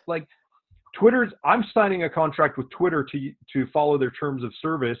don't like Twitter's. I'm signing a contract with Twitter to follow their terms of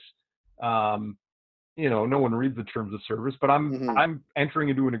service. No one reads the terms of service, but Mhm. I'm entering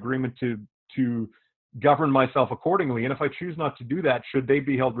into an agreement to govern myself accordingly. And if I choose not to do that, should they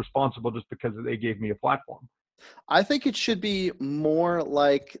be held responsible just because they gave me a platform? I think it should be more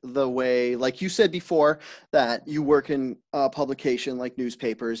like the way, like you said before, that you work in a publication like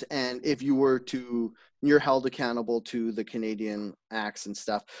newspapers, and if you were to, you're held accountable to the Canadian acts and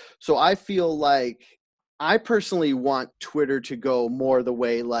stuff. So I feel like I personally want Twitter to go more the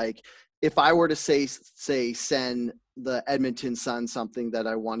way like if I were to say send the Edmonton Sun something that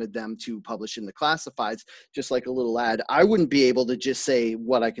I wanted them to publish in the classifieds, just like a little ad, I wouldn't be able to just say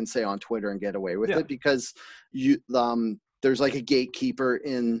what I can say on Twitter and get away with Yeah. it because there's like a gatekeeper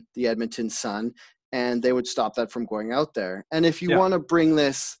in the Edmonton Sun, and they would stop that from going out there. And if you Yeah. want to bring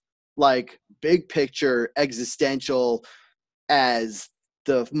this like big picture existential as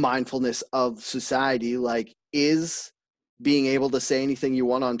the mindfulness of society, like is being able to say anything you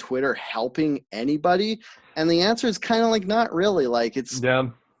want on Twitter helping anybody? And the answer is kind of like not really. Like it's Yeah.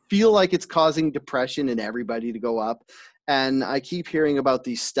 feel like it's causing depression in everybody to go up. And I keep hearing about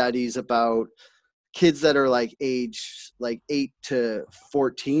these studies about kids that are like age like 8 to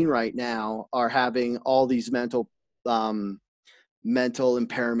 14 right now are having all these um mental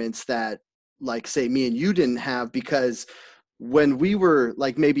impairments that like say me and you didn't have because when we were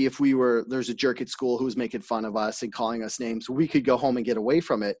like maybe if we were there's a jerk at school who was making fun of us and calling us names, we could go home and get away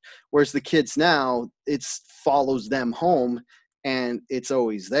from it, whereas the kids now it's follows them home and it's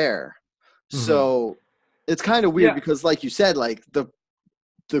always there. Hmm. So it's kind of weird Yeah. because like you said, like the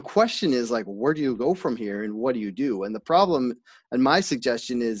question is like where do you go from here and what do you do? And the problem and my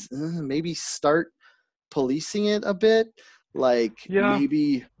suggestion is maybe start policing it a bit, like Yeah.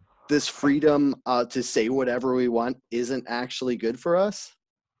 maybe this freedom to say whatever we want isn't actually good for us.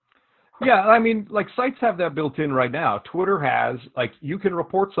 Yeah, I mean, like sites have that built in right now. Twitter has, like, you can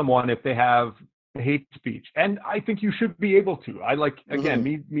report someone if they have hate speech, and I think you should be able to. I like again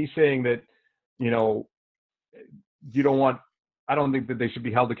Hmm. me saying that, you know, you don't want. I don't think that they should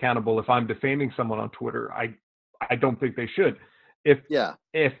be held accountable if I'm defaming someone on Twitter. I don't think they should. If Yeah.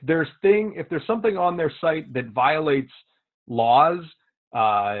 if there's something on their site that violates laws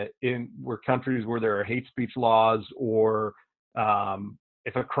in where countries where there are hate speech laws or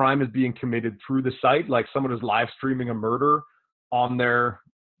if a crime is being committed through the site, like someone is live streaming a murder on their,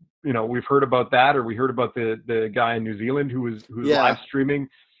 we've heard about that, or we heard about the guy in New Zealand who's live Yeah. streaming.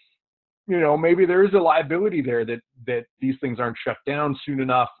 Maybe there is a liability there that these things aren't shut down soon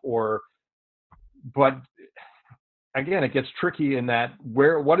enough, but again, it gets tricky in that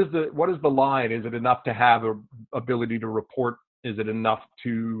what is the line? Is it enough to have a ability to report? Is it enough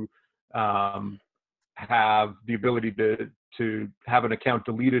to have the ability to have an account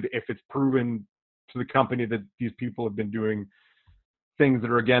deleted if it's proven to the company that these people have been doing things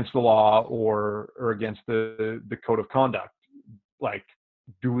that are against the law or against the code of conduct? Like,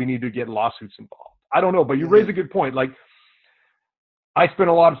 do we need to get lawsuits involved? I don't know, but you raise Hmm. a good point. Like, I spend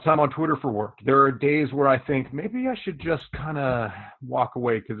a lot of time on Twitter for work. There are days where I think maybe I should just kind of walk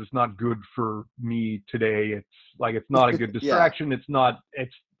away because it's not good for me today. It's not a good Yeah. distraction. It's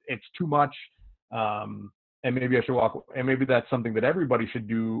too much. And maybe I should walk away. And maybe that's something that everybody should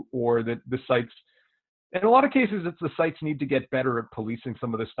do, or that the sites, in a lot of cases, it's the sites need to get better at policing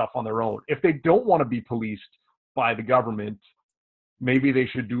some of this stuff on their own. If they don't want to be policed by the government, maybe they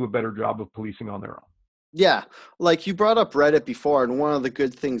should do a better job of policing on their own. Yeah. Like you brought up Reddit before, and one of the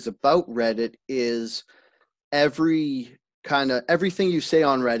good things about Reddit is everything you say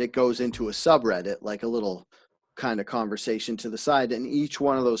on Reddit goes into a subreddit, like a little kind of conversation to the side. And each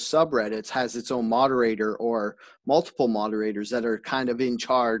one of those subreddits has its own moderator or multiple moderators that are kind of in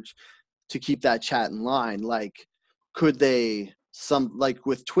charge to keep that chat in line. Like, could they like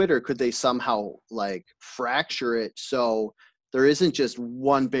with Twitter, could they somehow like fracture it so there isn't just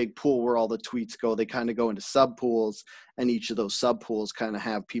one big pool where all the tweets go? They kind of go into sub pools, and each of those sub pools kind of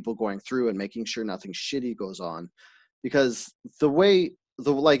have people going through and making sure nothing shitty goes on. Because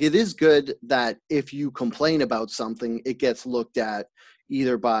it is good that if you complain about something, it gets looked at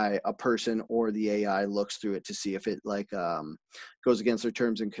either by a person or the AI looks through it to see if it goes against their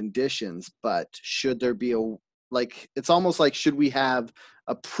terms and conditions. But should there be it's almost like, should we have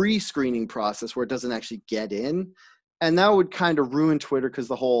a pre-screening process where it doesn't actually get in? And that would kind of ruin Twitter, because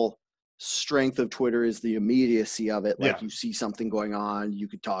the whole strength of Twitter is the immediacy of it. Yeah. Like, you see something going on, you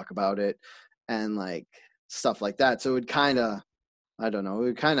could talk about it and like stuff like that. So it would kind of I don't know,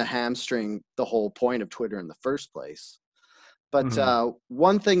 it kind of hamstring the whole point of Twitter in the first place. But Mhm.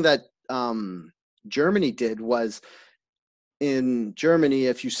 one thing that Germany did was, in Germany,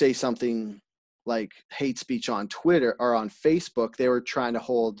 if you say something like hate speech on Twitter or on Facebook, they were trying to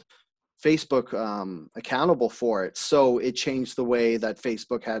hold Facebook accountable for it. So it changed the way that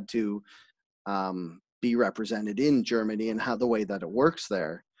Facebook had to be represented in Germany and how the way that it works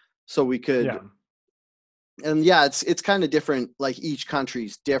there. So we could, Yeah. and yeah, it's kind of different. Like each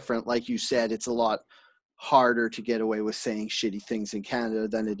country's different. Like you said, it's a lot harder to get away with saying shitty things in Canada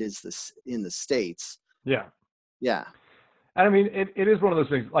than it is this in the States. Yeah. Yeah. And I mean, it is one of those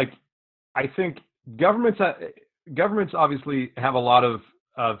things. Like, I think governments governments obviously have a lot of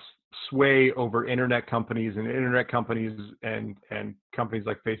sway over internet companies, and internet companies and companies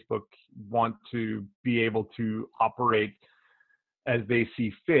like Facebook want to be able to operate as they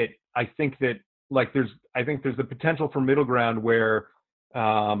see fit. I think that I think there's the potential for middle ground where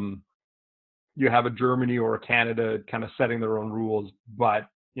um, you have a Germany or a Canada kind of setting their own rules, but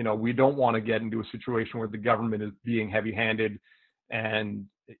we don't want to get into a situation where the government is being heavy-handed and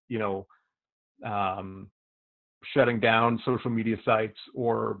you know um, shutting down social media sites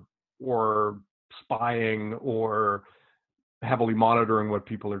or spying or heavily monitoring what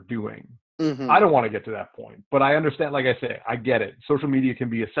people are doing. I Hmm. don't want to get to that point, but I understand. Like I say, I get it. Social media can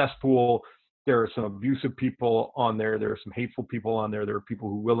be a cesspool. There are some abusive people on there. There are some hateful people on there. There are people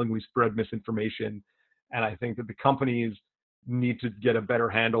who willingly spread misinformation. And I think that the companies need to get a better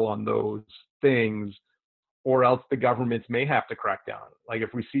handle on those things, or else the governments may have to crack down. Like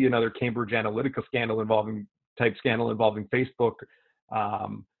if we see another Cambridge Analytica scandal involving Facebook,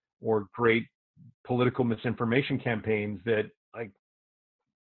 or great political misinformation campaigns, that like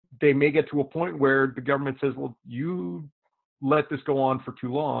they may get to a point where the government says, well, you let this go on for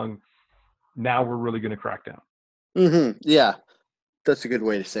too long. Now we're really going to crack down. Hmm. Yeah, that's a good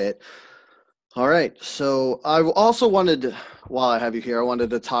way to say it. All right. So I also wanted, while I have you here, I wanted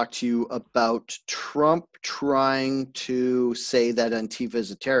to talk to you about Trump trying to say that Antifa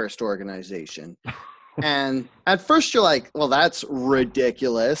is a terrorist organization. And at first you're like, well, that's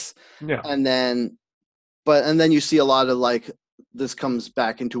ridiculous. Yeah. And then, and then you see a lot of like, this comes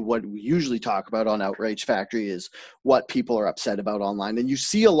back into what we usually talk about on Outrage Factory, is what people are upset about online. And you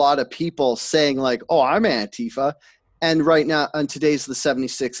see a lot of people saying like, oh, I'm Antifa. And right now, and today's the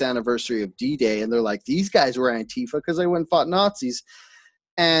 76th anniversary of D-Day, and they're like, these guys were Antifa because they went and fought Nazis.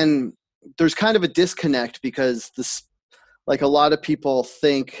 And there's kind of a disconnect because this, like a lot of people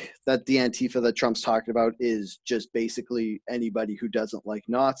think that the Antifa that Trump's talking about is just basically anybody who doesn't like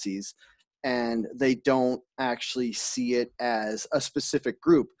Nazis, and they don't actually see it as a specific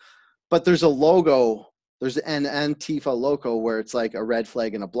group. But there's a logo, there's an Antifa logo where it's like a red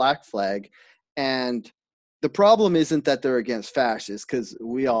flag and a black flag. And the problem isn't that they're against fascists, because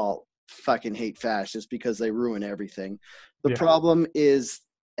we all fucking hate fascists because they ruin everything. The Yeah. problem is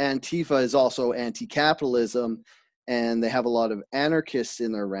Antifa is also anti-capitalism, and they have a lot of anarchists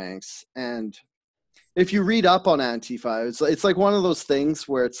in their ranks. And if you read up on Antifa, it's like one of those things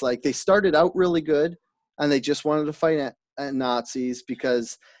where it's like they started out really good and they just wanted to fight Nazis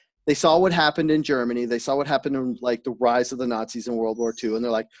because they saw what happened in Germany. They saw what happened in like the rise of the Nazis in World War II. And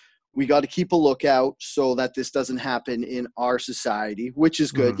they're like, we got to keep a lookout so that this doesn't happen in our society, which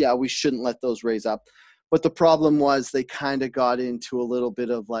is good. Mm-hmm. Yeah, we shouldn't let those raise up. But the problem was they kind of got into a little bit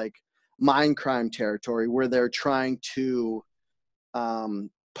of like mind crime territory where they're trying to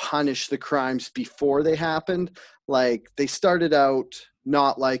punish the crimes before they happened. Like they started out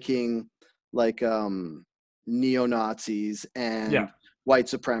not liking like neo Nazis Yeah. and white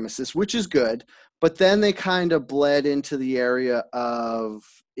supremacists, which is good. But then they kind of bled into the area of,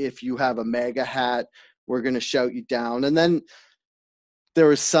 if you have a MAGA hat, we're going to shout you down. And then there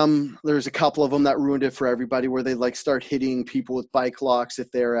was a couple of them that ruined it for everybody, where they like start hitting people with bike locks if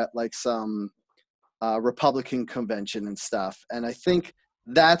they're at like some Republican convention and stuff. And I think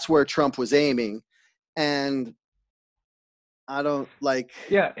that's where Trump was aiming. And I don't like.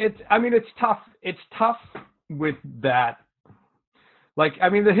 Yeah. I mean, it's tough. It's tough with that. Like, I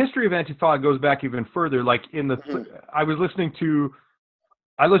mean, the history of Antifa goes back even further. Like Mhm. I listen to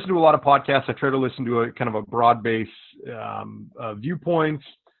a lot of podcasts. I try to listen to a kind of a broad base viewpoints.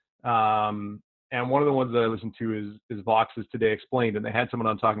 And one of the ones that I listen to is Vox's Today Explained, and they had someone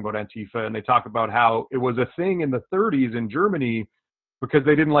on talking about Antifa, and they talk about how it was a thing in the 30s in Germany because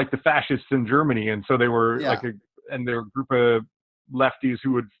they didn't like the fascists in Germany, and so they were Yeah. and they're a group of lefties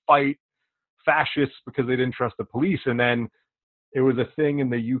who would fight fascists because they didn't trust the police, and then it was a thing in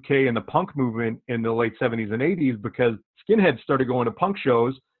the UK and the punk movement in the late 70s and 80s because skinheads started going to punk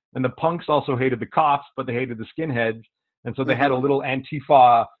shows, and the punks also hated the cops, but they hated the skinheads. And so they had a little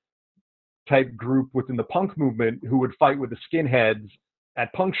Antifa type group within the punk movement who would fight with the skinheads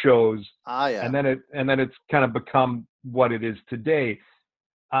at punk shows. Yeah. And then it's kind of become what it is today.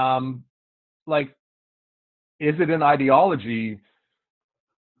 Like, is it an ideology?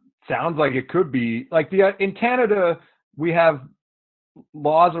 Sounds like it could be. Like, in Canada, we have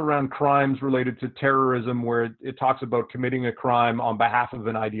laws around crimes related to terrorism where it talks about committing a crime on behalf of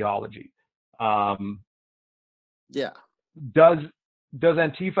an ideology. Yeah. Does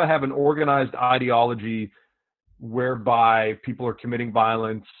Antifa have an organized ideology whereby people are committing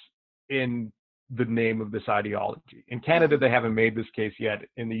violence in the name of this ideology? In Canada, they haven't made this case yet.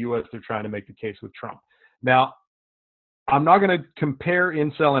 In the US, they're trying to make the case with Trump. Now, I'm not going to compare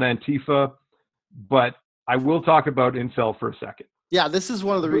incel and Antifa, but I will talk about incel for a second. Yeah, this is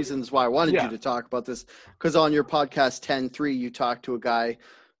one of the reasons why I wanted you to talk about this, because on your podcast 10-3, you talked to a guy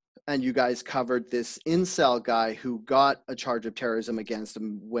and you guys covered this incel guy who got a charge of terrorism against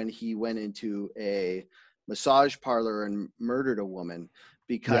him when he went into a massage parlor and murdered a woman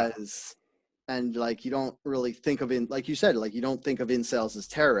because, and like, you don't really think of like you said, like you don't think of incels as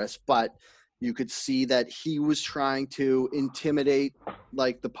terrorists, but you could see that he was trying to intimidate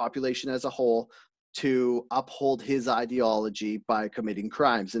like the population as a whole to uphold his ideology by committing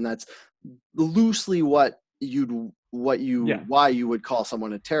crimes. And that's loosely why you would call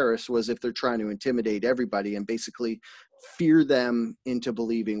someone a terrorist, was if they're trying to intimidate everybody and basically fear them into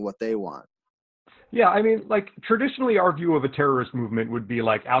believing what they want. Yeah, I mean, like traditionally our view of a terrorist movement would be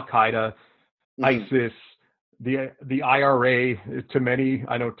like Al-Qaeda, ISIS, the IRA. To many,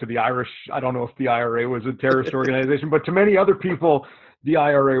 I know to the Irish, I don't know if the IRA was a terrorist organization, but to many other people, the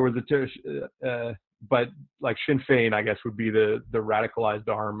IRA was a terrorist. But like Sinn Féin, I guess, would be the radicalized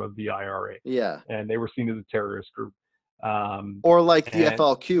arm of the IRA. Yeah. And they were seen as a terrorist group. Or like the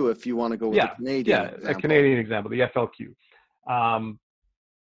FLQ, if you want to go with a Canadian example. A Canadian example, the FLQ.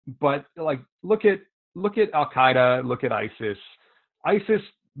 But like, look at Al-Qaeda, look at ISIS. ISIS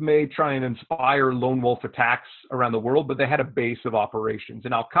may try and inspire lone wolf attacks around the world, but they had a base of operations.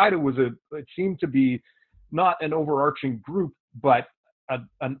 And Al-Qaeda it seemed to be not an overarching group, but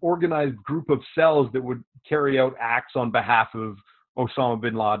an organized group of cells that would carry out acts on behalf of Osama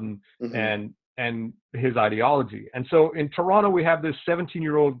bin Laden and his ideology. And so in Toronto, we have this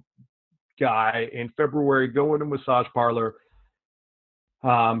 17-year-old guy in February go in a massage parlor,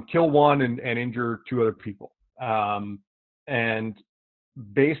 kill one and injure two other people. And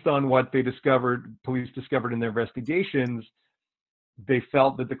based on what police discovered in their investigations, they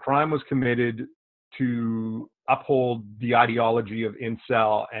felt that the crime was committed to uphold the ideology of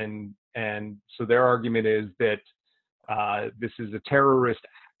incel, and so their argument is that this is a terrorist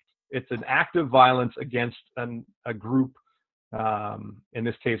act. It's an act of violence against a group. In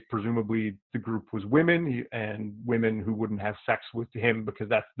this case, presumably the group was women, and women who wouldn't have sex with him, because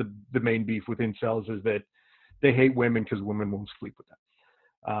that's the main beef with incels, is that they hate women because women won't sleep with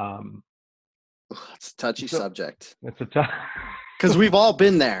them. It's a touchy subject. It's a tough because we've all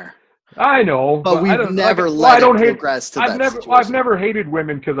been there. I know, but we've never let it progress to that situation. I've never hated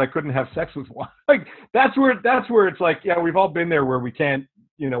women because I couldn't have sex with one. Like that's where it's like, yeah, we've all been there where we can't,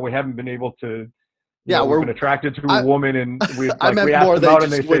 we haven't been able to. We've been attracted to a woman, and we I meant more they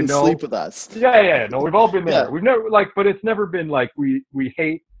just wouldn't sleep with us. Yeah. No, we've all been there. We've never but it's never been like we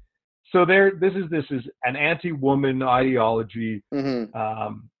hate. So this is an anti-woman ideology.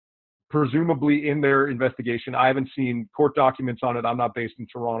 Presumably in their investigation. I haven't seen court documents on it. I'm not based in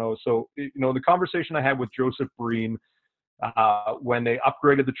Toronto. So, the conversation I had with Joseph Breen, when they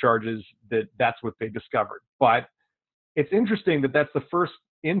upgraded the charges, that's what they discovered. But it's interesting that that's the first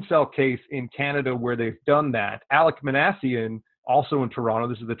incel case in Canada where they've done that. Alec Manassian, also in Toronto,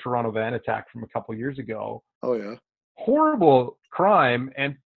 this is the Toronto van attack from a couple of years ago. Oh, yeah. Horrible crime.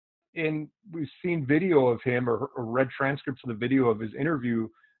 And we've seen video of him or read transcripts of the video of his interview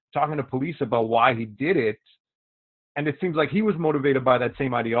talking to police about why he did it. And it seems like he was motivated by that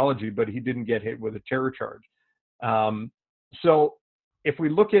same ideology, but he didn't get hit with a terror charge. So if we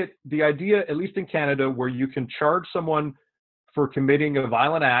look at the idea, at least in Canada, where you can charge someone for committing a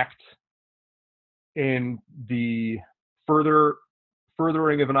violent act in the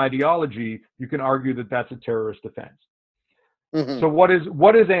furthering of an ideology, you can argue that that's a terrorist offense. So what is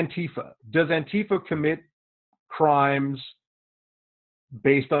Antifa? Does Antifa commit crimes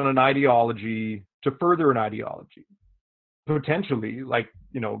based on an ideology to further an ideology? Potentially, like,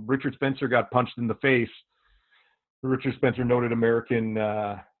 Richard Spencer got punched in the face. Richard Spencer, noted American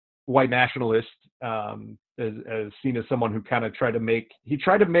white nationalist, as seen as someone who kind of tried to make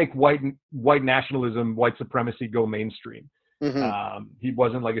white nationalism, white supremacy go mainstream. He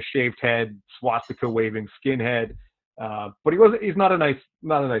wasn't like a shaved head, swastika waving skinhead. But he's not a nice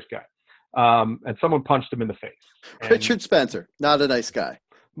guy. And someone punched him in the face. Richard Spencer, not a nice guy.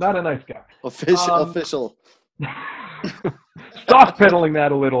 Not a nice guy. Official. Soft pedaling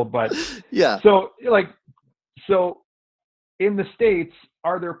that a little, but yeah. So in the States,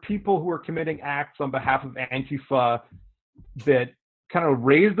 are there people who are committing acts on behalf of Antifa that kind of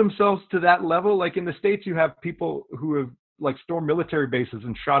raise themselves to that level? Like in the States, you have people who have like stormed military bases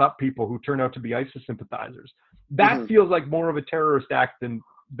and shot up people who turn out to be ISIS sympathizers. That feels like more of a terrorist act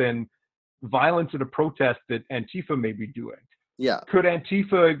than violence at a protest that Antifa may be doing. Yeah. Could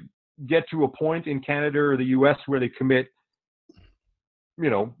Antifa get to a point in Canada or the US where they commit,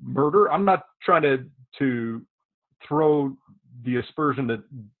 murder? I'm not trying to throw the aspersion that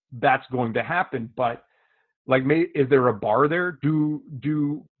that's going to happen, but like, is there a bar there?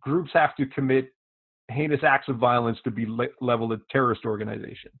 Do groups have to commit heinous acts of violence to be leveled at terrorist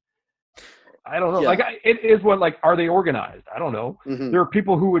organization? I don't know. Yeah. It is what, like, are they organized? I don't know. Mm-hmm. There are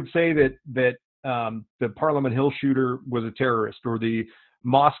people who would say that the Parliament Hill shooter was a terrorist, or the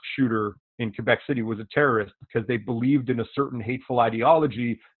mosque shooter in Quebec City was a terrorist because they believed in a certain hateful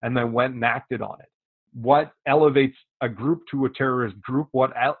ideology and then went and acted on it. What elevates a group to a terrorist group?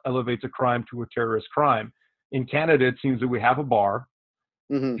 What elevates a crime to a terrorist crime? In Canada, it seems that we have a bar.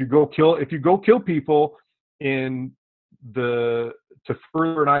 Mm-hmm. If you go kill people to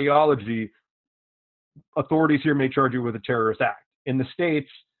further an ideology, authorities here may charge you with a terrorist act. In the States,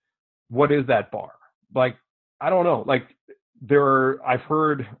 what is that bar? Like, I don't know. Like, I've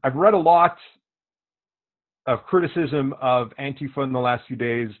read a lot of criticism of Antifa in the last few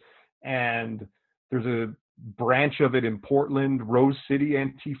days, and there's a branch of it in Portland, Rose City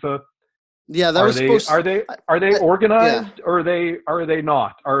Antifa. Yeah, are they organized, or are they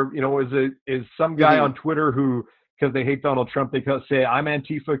not? Is some guy on Twitter who, because they hate Donald Trump, they say I'm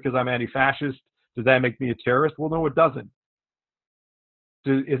Antifa because I'm anti-fascist? Does that make me a terrorist? Well, no, it doesn't.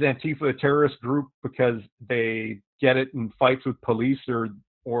 Is Antifa a terrorist group because they get it in fights with police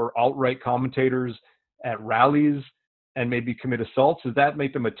or alt-right commentators at rallies and maybe commit assaults? Does that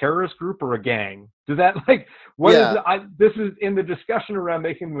make them a terrorist group or a gang? Does that, like, what is it? This is in the discussion around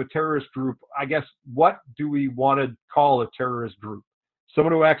making them a terrorist group. I guess, what do we want to call a terrorist group?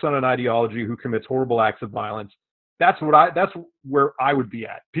 Someone who acts on an ideology, who commits horrible acts of violence. That's where I would be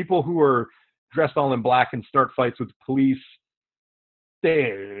at. People who are dressed all in black and start fights with police.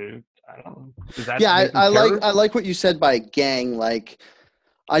 I don't know. I like what you said by gang. Like,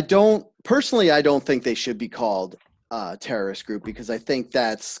 I don't think they should be called a terrorist group, because I think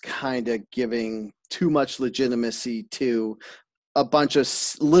that's kind of giving too much legitimacy to a bunch of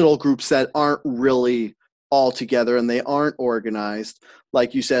little groups that aren't really all together and they aren't organized.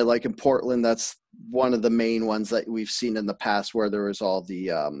 Like you said, like in Portland, that's one of the main ones that we've seen in the past where there was all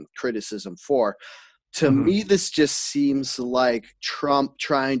the criticism for. To me, this just seems like Trump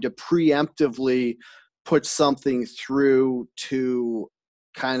trying to preemptively put something through to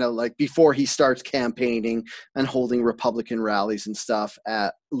kind of like before he starts campaigning and holding Republican rallies and stuff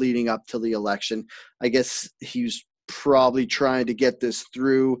leading up to the election. I guess he's probably trying to get this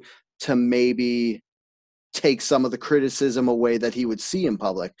through to maybe take some of the criticism away that he would see in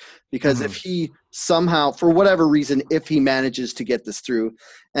public. Because if he somehow, for whatever reason, if he manages to get this through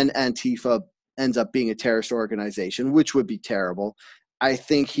and Antifa ends up being a terrorist organization, which would be terrible, I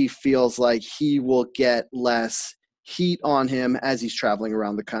think he feels like he will get less heat on him as he's traveling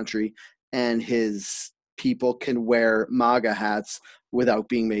around the country, and his people can wear MAGA hats without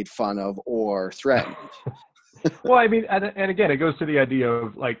being made fun of or threatened. Well, I mean, and again, it goes to the idea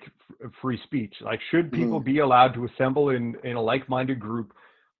of like free speech. Like, should people be allowed to assemble in a like-minded group?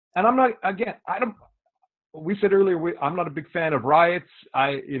 And we said earlier, I'm not a big fan of riots.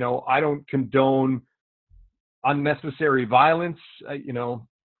 I don't condone unnecessary violence.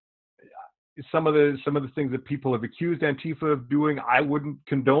 Some of the things that people have accused Antifa of doing, I wouldn't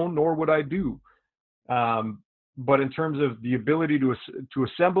condone, nor would I do. But in terms of the ability to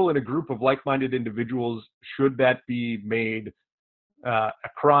assemble in a group of like-minded individuals, should that be made a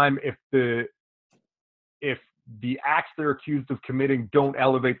crime if the acts they're accused of committing don't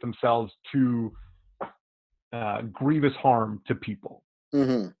elevate themselves to grievous harm to people?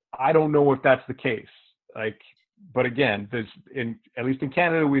 I don't know if that's the case. But again, at least in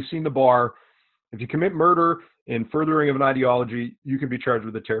Canada, we've seen the bar. If you commit murder in furthering of an ideology, you can be charged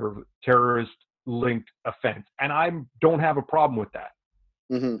with a terrorist-linked offense, and I don't have a problem with that.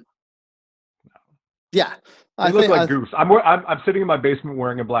 Yeah, I look like Goose. I'm sitting in my basement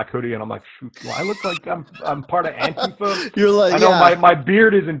wearing a black hoodie, and I'm like, shoot, do I look like I'm part of Antifa? You're like, I know my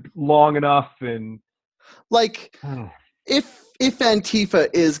beard isn't long enough, and like, if Antifa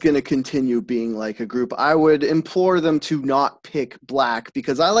is going to continue being like a group, I would implore them to not pick black,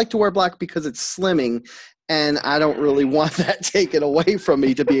 because I like to wear black because it's slimming, and I don't really want that taken away from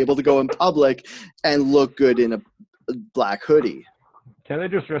me to be able to go in public and look good in a black hoodie. Can they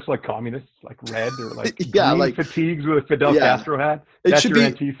just dress like communists, like red or like Yeah, green like fatigues with a Fidel yeah. Castro hat? It That's should your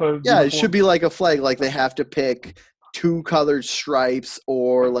be Antifa yeah, it uniform? should be like a flag. Like they have to pick 2 colored stripes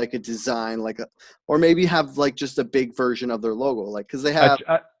or like a design, like a, or maybe have like just a big version of their logo, like because they have.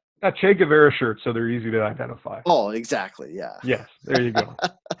 A Che Guevara shirt, so they're easy to identify. Oh, exactly. Yeah. Yes, there you go.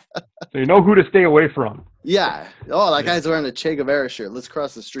 So you know who to stay away from. Yeah. Oh, that Yeah. guy's wearing a Che Guevara shirt. Let's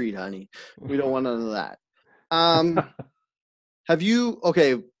cross the street, honey. We don't want none of that. Have you?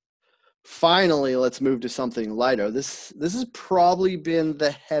 Okay. Finally, let's move to something lighter. This has probably been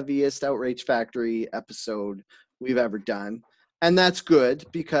the heaviest Outrage Factory episode we've ever done, and that's good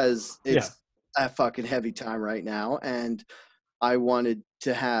because it's a fucking heavy time right now, and I wanted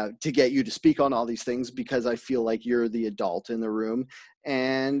to get you to speak on all these things because I feel like you're the adult in the room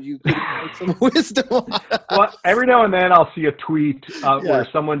and you could have some wisdom on it. Well, every now and then I'll see a tweet where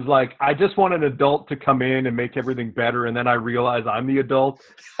someone's like, I just want an adult to come in and make everything better, and then I realize I'm the adult.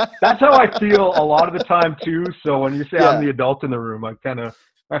 That's how I feel a lot of the time too. So when you say I'm the adult in the room, I kind of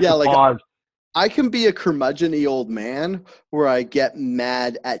have to pause. I can be a curmudgeon-y old man where I get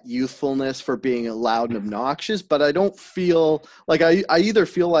mad at youthfulness for being loud and obnoxious, but I don't feel like I either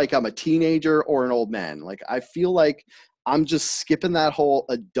feel like I'm a teenager or an old man. Like I feel like I'm just skipping that whole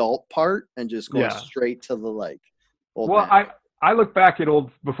adult part and just going straight to the like old man. Well, I look back at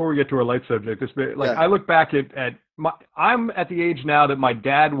before we get to our light subject, I look back at I'm at the age now that my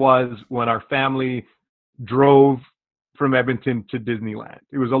dad was when our family drove from Edmonton to Disneyland.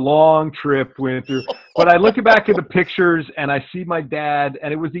 It was a long trip, went through, but I look back at the pictures and I see my dad,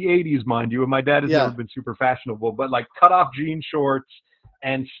 and it was the 80s, mind you, and my dad has never been super fashionable, but like cut off jean shorts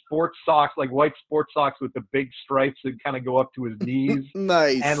and sports socks, like white sports socks with the big stripes that kind of go up to his knees.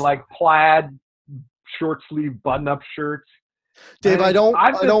 Nice. And like plaid short sleeve button up shirts. Dave, I don't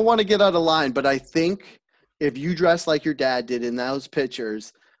want to get out of line, but I think if you dress like your dad did in those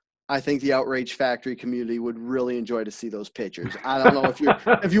pictures, I think the Outrage Factory community would really enjoy to see those pictures. I don't know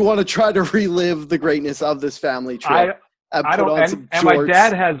if you want to try to relive the greatness of this family trip. I don't. And my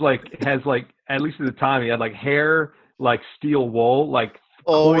dad has like at least at the time he had like hair like steel wool, like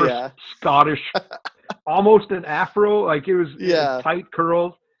Scottish, almost an afro, like it was tight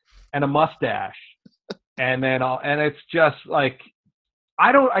curls and a mustache, and then and it's just like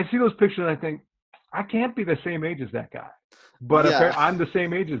I see those pictures and I think I can't be the same age as that guy. But I'm the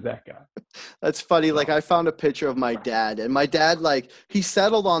same age as that guy. That's funny. Like I found a picture of my dad, and my dad, like he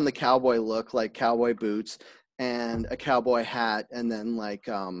settled on the cowboy look, like cowboy boots and a cowboy hat, and then like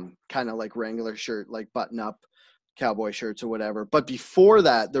kind of like Wrangler shirt, like button up cowboy shirts or whatever. But before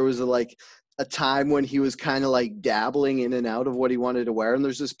that, there was a time when he was kind of like dabbling in and out of what he wanted to wear. And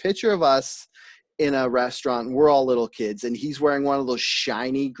there's this picture of us in a restaurant, and we're all little kids, and he's wearing one of those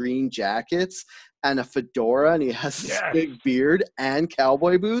shiny green jackets and a fedora, and he has this big beard and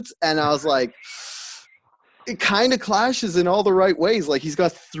cowboy boots. And I was like, it kind of clashes in all the right ways. Like he's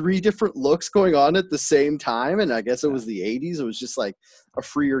got 3 different looks going on at the same time. And I guess it was the 80s. It was just like a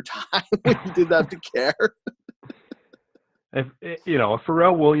freer time when you didn't have to care. If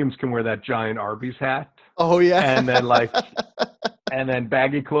Pharrell Williams can wear that giant Arby's hat. Oh yeah. And then and then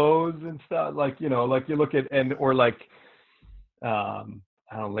baggy clothes and stuff. Like you look at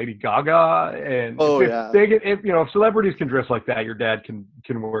I don't know, Lady Gaga, and if celebrities can dress like that, your dad can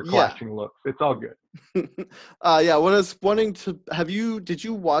wear clashing looks. It's all good. When I was wanting to did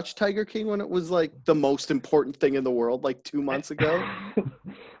you watch Tiger King when it was like the most important thing in the world, like 2 months ago?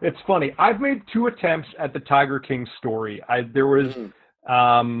 It's funny. I've made 2 attempts at the Tiger King story. There was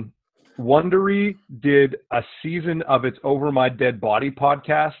Wondery did a season of its Over My Dead Body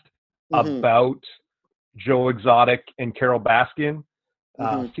podcast about Joe Exotic and Carol Baskin.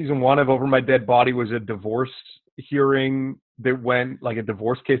 Season 1 of Over My Dead Body was a divorce hearing that went like a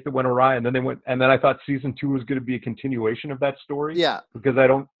divorce case that went awry, and then I thought season 2 was going to be a continuation of that story. Yeah, because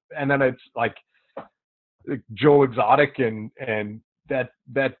and then it's like Joe Exotic and that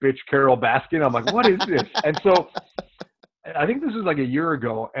bitch Carol Baskin. I'm like, what is this? And so I think this was like a year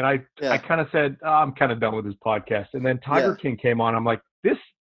ago, and I kind of said, I'm kind of done with this podcast. And then Tiger King came on. I'm like, this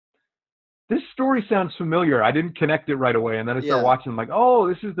story sounds familiar. I didn't connect it right away. And then I started watching. I'm like, oh,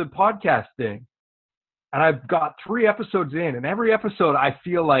 this is the podcast thing. And I've got 3 episodes in, and every episode I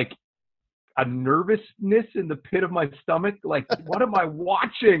feel like a nervousness in the pit of my stomach. Like, what am I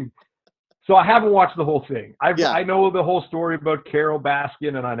watching? So I haven't watched the whole thing. I know the whole story about Carol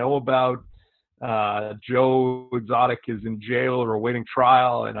Baskin, and I know about Joe Exotic is in jail or awaiting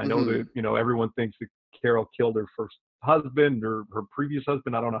trial, and I know Mhm. that everyone thinks that Carol killed her first husband or her previous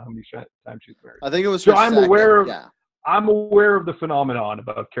husband. I don't know how many times she's married. I think it was So her second. Yeah. I'm aware of the phenomenon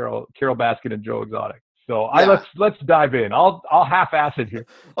about Carol Baskin and Joe Exotic. So Yeah. let's dive in. I'll half-ass it here.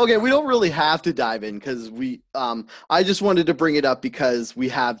 Okay, we don't really have to dive in because I just wanted to bring it up because we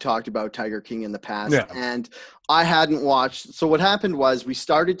have talked about Tiger King in the past, Yeah. and I hadn't watched. So what happened was we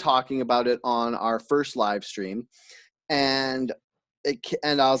started talking about it on our first live stream, and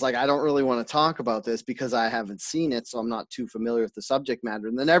and I was like, I don't really want to talk about this because I haven't seen it, so I'm not too familiar with the subject matter.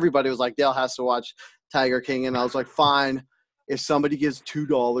 And then everybody was like, Dale has to watch Tiger King, and I was like, fine. If somebody gives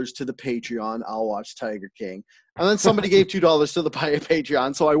 $2 to the Patreon, I'll watch Tiger King. And then somebody gave $2 to the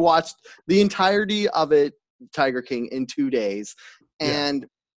Patreon, so I watched the entirety of it, Tiger King, in 2 days. Yeah. And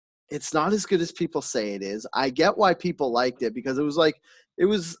it's not as good as people say it is. I get why people liked it because it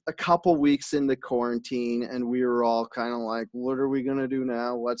was a couple weeks into quarantine and we were all kind of like, what are we going to do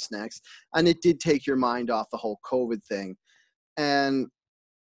now? What's next? And it did take your mind off the whole COVID thing. And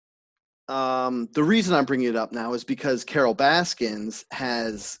the reason I'm bringing it up now is because Carol Baskins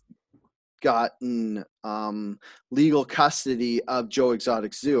has gotten legal custody of Joe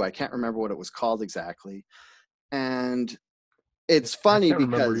Exotic Zoo. I can't remember what it was called exactly. And it's I funny can't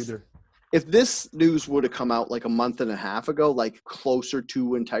remember because either. if this news would have come out like a month and a half ago, like closer to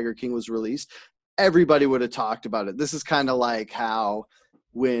when Tiger King was released, everybody would have talked about it. This is kind of like how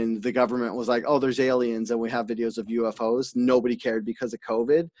when the government was like, oh, there's aliens and we have videos of UFOs, nobody cared because of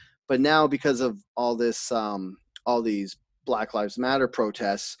COVID. But now because of all this, all these Black Lives Matter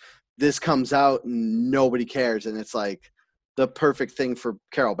protests, this comes out and nobody cares. And it's like the perfect thing for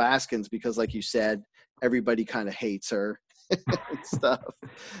Carol Baskins because like you said, everybody kind of hates her and stuff.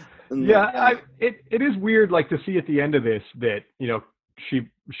 And Yeah, it is weird, like to see at the end of this that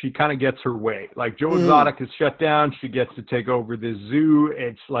she kind of gets her way. Like Joe Mhm. Exotic is shut down, she gets to take over the zoo.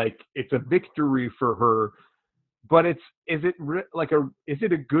 It's like it's a victory for her, but is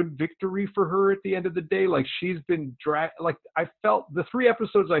it a good victory for her at the end of the day? Like she's been dragged. Like I felt the 3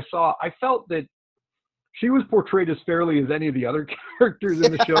 episodes I saw, I felt that she was portrayed as fairly as any of the other characters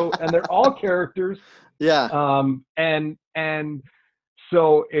in the show, and they're all characters. Yeah. And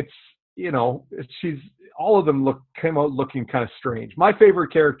so it's she's all of them came out looking kind of strange. My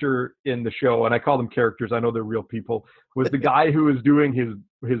favorite character in the show, and I call them characters, I know they're real people, was the guy who was doing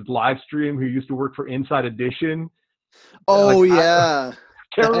his live stream who used to work for Inside Edition. Oh Like I yeah.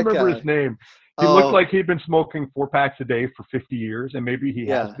 can't That remember his guy. name. He looked Oh like he'd been smoking 4 packs a day for 50 years, and maybe he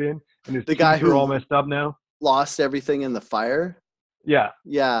has yeah. been, and his The guy teeth are all who messed up now. lost everything in the fire. Yeah.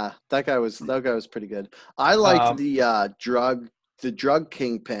 Yeah, that guy was pretty good. I liked Um, the drug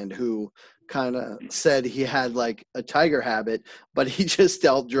kingpin who kind of said he had like a tiger habit, but he just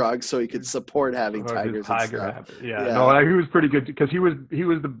dealt drugs so he could support having his tigers and tiger stuff. habit. Yeah. No, Yeah. he was pretty good because he was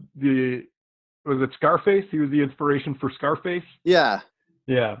the was it Scarface? He was the inspiration for Scarface. Yeah.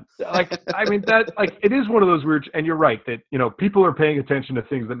 Yeah. Like, I mean, that, like, it is one of those weird, and you're right that, people are paying attention to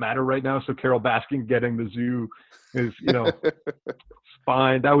things that matter right now. So Carol Baskin getting the zoo is,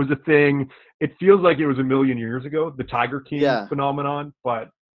 fine. That was a thing. It feels like it was a million years ago, the Tiger King Yeah. phenomenon. But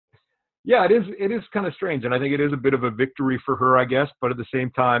yeah, it is kind of strange. And I think it is a bit of a victory for her, I guess. But at the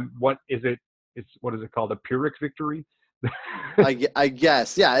same time, what is it? What is it called? A Pyrrhic victory? I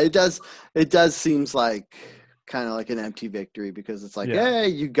guess. Yeah, it does seems like kind of like an empty victory because it's like, Yeah. hey,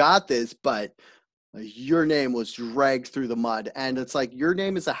 you got this, but your name was dragged through the mud. And it's like your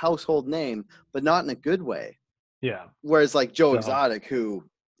name is a household name, but not in a good way. Yeah. Whereas like Joe So Exotic, who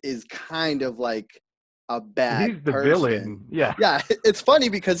is kind of like a bad he's the person. villain. Yeah. Yeah, it's funny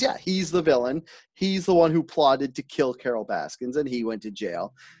because yeah, he's the villain. He's the one who plotted to kill Carol Baskins and he went to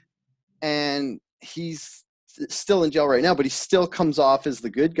jail. And he's still in jail right now, but he still comes off as the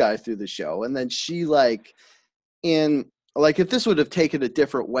good guy through the show. And then she if this would have taken a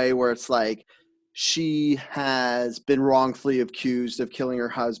different way where it's like she has been wrongfully accused of killing her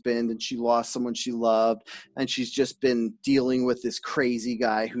husband and she lost someone she loved and she's just been dealing with this crazy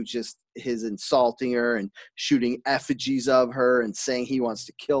guy who just is insulting her and shooting effigies of her and saying he wants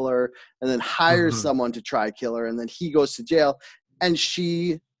to kill her and then hires Hmm. someone to try kill her and then he goes to jail and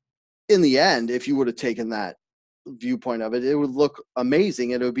she in the end, if you would have taken that viewpoint of it, it would look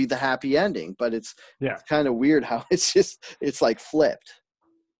amazing and it would be the happy ending. But it's Yeah. kind of weird how it's like flipped.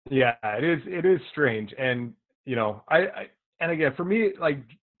 Yeah. It is strange. And, I and again, for me, like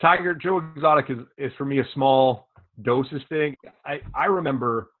Joe Exotic is for me a small doses thing. I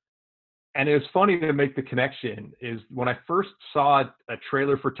remember, and it was funny to make the connection is when I first saw a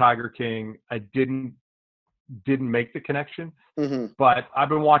trailer for Tiger King, I didn't didn't make the connection. Hmm. But I've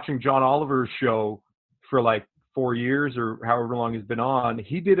been watching John Oliver's show for like 4 years or however long he's been on.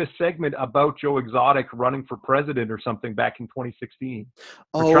 He did a segment about Joe Exotic running for president or something back in 2016 for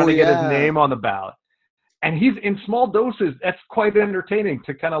Oh trying to get his yeah. name on the ballot. And he's in small doses. That's quite entertaining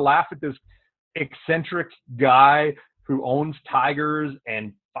to kind of laugh at this eccentric guy who owns tigers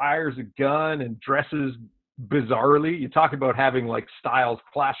and fires a gun and dresses bizarrely. You talk about having like styles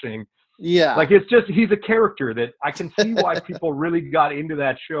clashing. Yeah. Like it's just he's a character that I can see why people really got into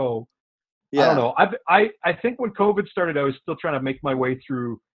that show. I don't Yeah. know. I think when COVID started, I was still trying to make my way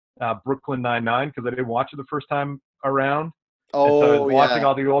through Brooklyn Nine-Nine because I didn't watch it the first time around, and so I was Oh watching yeah.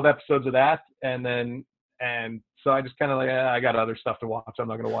 all the old episodes of that, and so I just kind of like I got other stuff to watch. I'm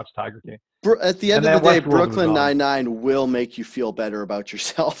not going to watch Tiger King. At the end And of the then day, Westworld was Brooklyn on. Nine-Nine will make you feel better about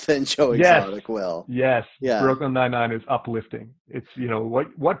yourself than Joe Yes, Exotic will. yes. Yeah. Brooklyn Nine-Nine is uplifting. It's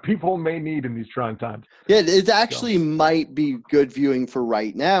what people may need in these trying times. Yeah, it actually might be good viewing for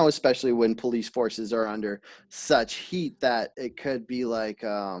right now, especially when police forces are under such heat that it could be like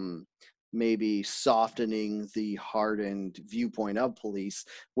maybe softening the hardened viewpoint of police,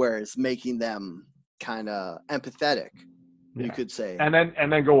 whereas making them kind of empathetic, you Yeah. could say. And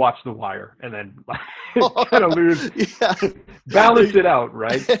then go watch The Wire, and then kind of lose, Yeah. balance it out,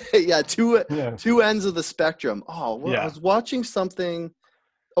 right? Yeah, two Yeah. ends of the spectrum. Oh, well, I Yeah. was watching something.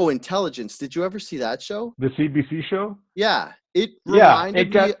 Oh, Intelligence. Did you ever see that show? The CBC show. Yeah, it Yeah,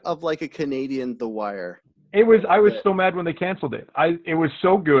 reminded me of like a Canadian The Wire. I was so mad when they canceled it. It was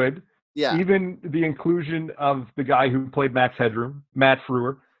so good. Yeah. Even the inclusion of the guy who played Max Headroom, Matt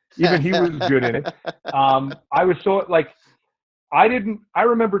Frewer, even he was good in it. I was so like, I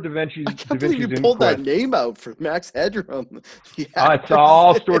remember Da Vinci's I can't believe you Inquest. pulled that name out for Max Headroom. Yeah. It's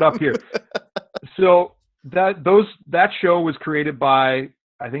all stored up here. So that show was created by,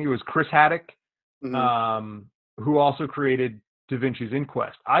 I think it was Chris Haddock, Mhm. who also created Da Vinci's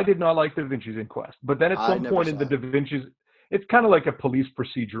Inquest. I did not like Da Vinci's Inquest, but then at I some never point in saw the it. Da Vinci's, it's kind of like a police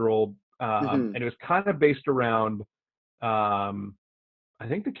procedural, Mhm. and it was kind of based around, I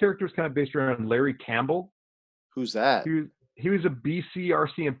think the character was kind of based around Larry Campbell. Who's that? He was a BC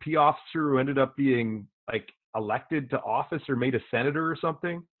RCMP officer who ended up being like elected to office or made a senator or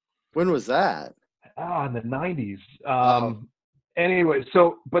something. When was that? In the 90s. Oh. Anyway,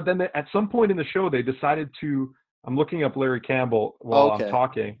 so but then at some point in the show they decided to. I'm looking up Larry Campbell while I'm Okay.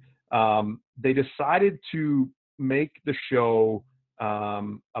 talking. They decided to make the show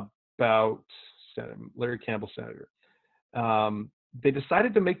about Larry Campbell, senator. They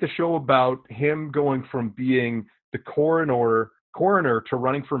decided to make the show about him going from being the coroner to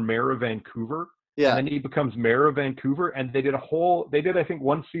running for mayor of Vancouver. Yeah. And then he becomes mayor of Vancouver. And they did I think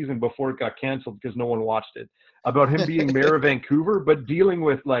one season before it got canceled because no one watched it, about him being mayor of Vancouver, but dealing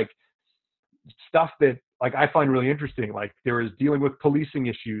with like stuff that like I find really interesting. Like there was dealing with policing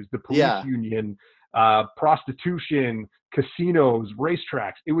issues, the police union, prostitution, casinos,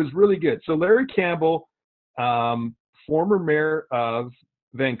 racetracks. It was really good. So Larry Campbell, former mayor of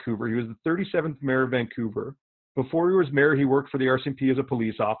Vancouver. He was the 37th mayor of Vancouver. Before he was mayor, he worked for the RCMP as a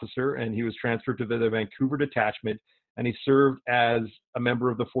police officer, and he was transferred to the Vancouver detachment, and he served as a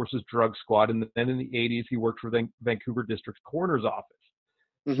member of the Forces Drug Squad. And then in the 80s, he worked for the Vancouver District Coroner's Office.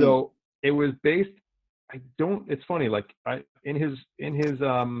 Mm-hmm. So it was based. It's funny. Like in his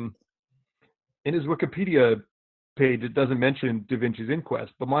Wikipedia page, it doesn't mention Da Vinci's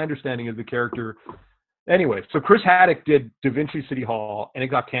Inquest, but my understanding is the character. Anyway, so Chris Haddock did Da Vinci City Hall, and it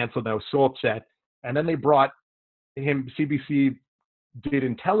got canceled. And I was so upset. And then they brought him. CBC did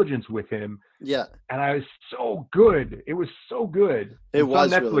Intelligence with him. Yeah. And I was so good. It was so good. It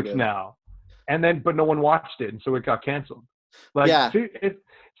was on Netflix really good. now. And then, but no one watched it, and so it got canceled. Like, yeah. It's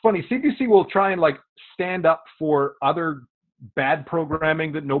funny. CBC will try and like stand up for other bad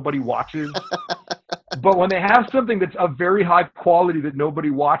programming that nobody watches. But when they have something that's of very high quality that nobody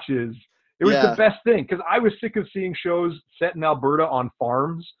watches, it was the best thing. Because I was sick of seeing shows set in Alberta on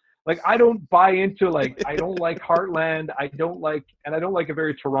farms. Like, I don't buy into, like, I don't like Heartland. I don't like a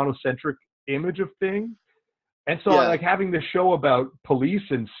very Toronto-centric image of things. And so, like, having this show about police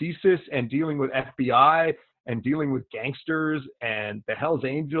and CSIS and dealing with FBI and dealing with gangsters and the Hells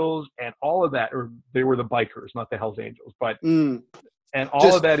Angels and all of that, or they were the bikers, not the Hells Angels, but and all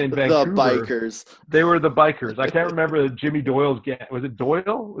just of that in Vancouver. The bikers. They were the bikers. I can't remember Jimmy Doyle's gang. Was it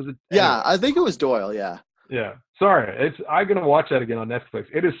Doyle? Was it? Yeah, anyway. I think it was Doyle. Yeah. Yeah. Sorry, I'm gonna watch that again on Netflix.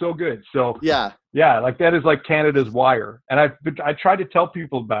 It is so good. So yeah, like that is like Canada's Wire, and I tried to tell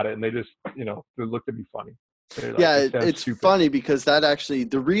people about it, and they just they looked at me funny. They're like, Yeah, it sounds it's stupid. funny because that actually,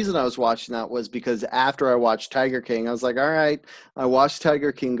 the reason I was watching that was because after I watched Tiger King, I was like, all right, I watched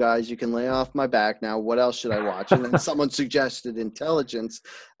Tiger King, guys. You can lay off my back now. What else should I watch? And then someone suggested Intelligence.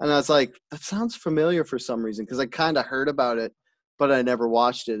 And I was like, that sounds familiar for some reason because I kind of heard about it, but I never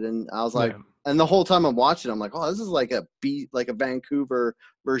watched it. And I was like, Yeah, and the whole time I'm watching, I'm like, oh, this is like like a Vancouver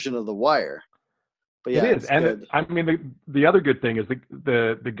version of The Wire. But it yeah, is. it's And good. I mean, the other good thing is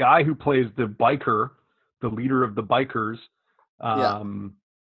the guy who plays the biker, the leader of the bikers, Yeah. um,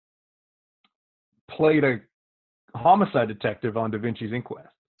 played a homicide detective on Da Vinci's Inquest.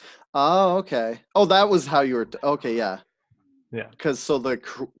 Oh, okay. Oh, that was how you were. Okay, yeah. Yeah, Because so the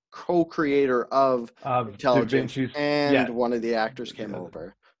co-creator of of Da Intelligence Vinci's. and Yeah, one of the actors came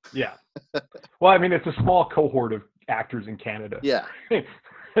over. yeah. Well, I mean, it's a small cohort of actors in Canada. Yeah.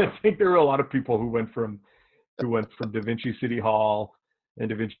 I think there were a lot of people who went from Da Vinci City Hall and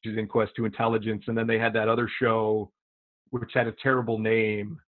Da Vinci's Inquest to Intelligence, and then they had that other show which had a terrible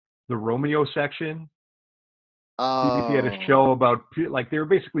name, the Romeo Section. BBC had a Oh. show about, like, they were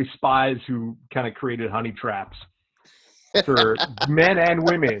basically spies who kind of created honey traps for men and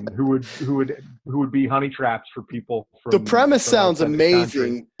women who would be honey traps for people The premise from sounds outside the country.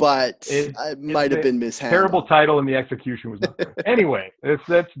 amazing, but it It's might have a been terrible mishandled. title, and the execution was not good. Anyway,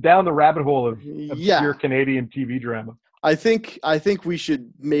 that's down the rabbit hole of obscure Yeah. Canadian TV drama. I think we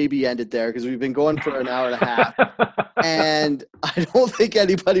should maybe end it there because we've been going for an hour and a half. And I don't think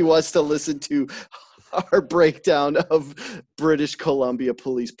anybody wants to listen to our breakdown of British Columbia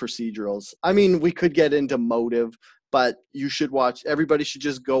police procedurals. I mean, we could get into Motive, but everybody should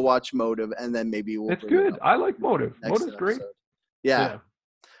just go watch Motive, and then maybe we'll It's bring it good. up I like Motive. next Motive's great. episode. Yeah. Yeah.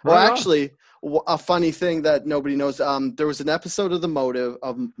 Well, Right on. actually, a funny thing that nobody knows, there was an episode of the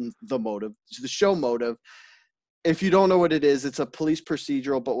show Motive. If you don't know what it is, it's a police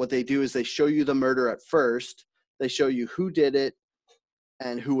procedural, but what they do is they show you the murder at first. They show you who did it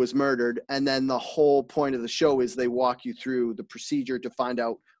and who was murdered. And then the whole point of the show is they walk you through the procedure to find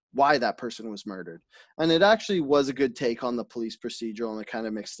out why that person was murdered. And it actually was a good take on the police procedural, and it kind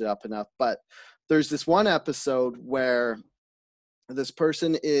of mixed it up enough. But there's this one episode where this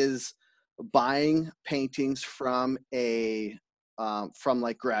person is buying paintings from from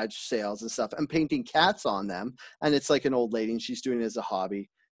like garage sales and stuff and painting cats on them, and it's like an old lady and she's doing it as a hobby,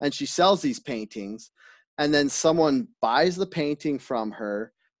 and she sells these paintings, and then someone buys the painting from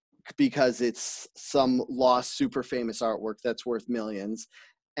her because it's some lost super famous artwork that's worth millions.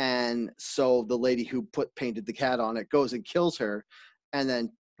 And so the lady who painted the cat on it goes and kills her, and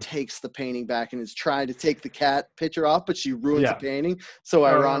then takes the painting back and is trying to take the cat picture off, but she ruins the Yeah. painting. So Oh,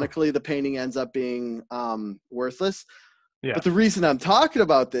 no. ironically, the painting ends up being worthless. Yeah. But the reason I'm talking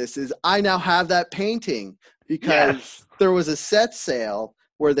about this is I now have that painting because Yes. there was a set sale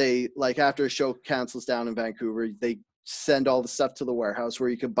where they, like, after a show cancels down in Vancouver, they send all the stuff to the warehouse where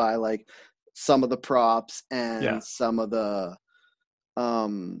you could buy like some of the props Yeah. and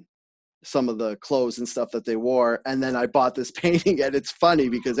um some of the clothes and stuff that they wore. And then I bought this painting, and it's funny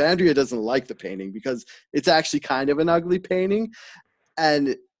because Andrea doesn't like the painting because it's actually kind of an ugly painting.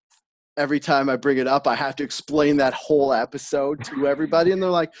 And every time I bring it up, I have to explain that whole episode to everybody. And they're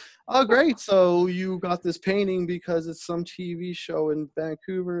like, oh, great. So you got this painting because it's some TV show in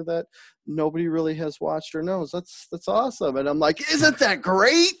Vancouver that nobody really has watched or knows. That's awesome. And I'm like, isn't that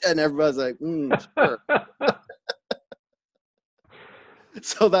great? And everybody's like, sure.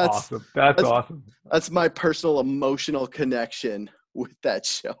 So Awesome. That's that's awesome. that's my personal emotional connection with that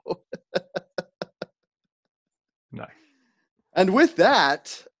show. Nice. And with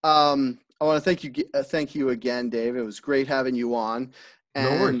that, I want to thank you again, Dave. It was great having you on. No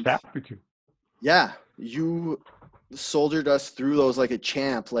worries. And Happy to. yeah, you soldiered us through those like a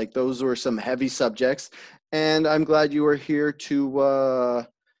champ. Like, those were some heavy subjects, and I'm glad you were here to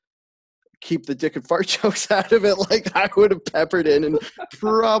keep the dick and fart jokes out of it, like I would have peppered in, and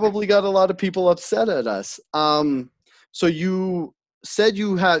probably got a lot of people upset at us. So you said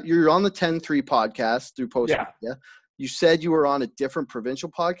you're on the 10-3 podcast through Post Yeah. Media. You said you were on a different provincial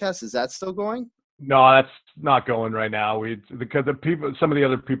podcast. Is that still going? No, that's not going right now. Because some of the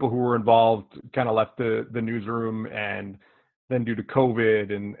other people who were involved kind of left the newsroom, and then due to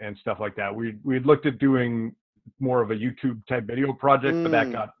COVID and stuff like that, we'd looked at doing more of a YouTube type video project, but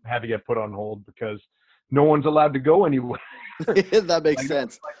that had to get put on hold because no one's allowed to go anywhere. That makes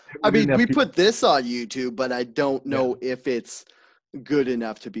sense. I mean, we put this on YouTube, but I don't know if it's good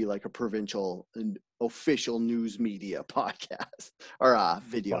enough to be like a provincial and official news media podcast or a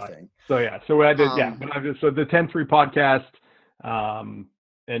video thing. So yeah, so I did, so the 10-3 podcast,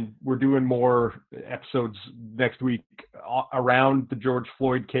 and we're doing more episodes next week around the George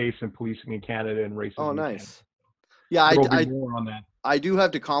Floyd case and policing in Canada and racism Oh, in Canada. nice. Yeah, There will be more on that. I do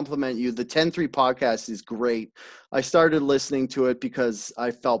have to compliment you. The 10-3 podcast is great. I started listening to it because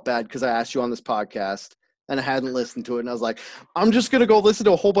I felt bad because I asked you on this podcast and I hadn't listened to it. And I was like, I'm just going to go listen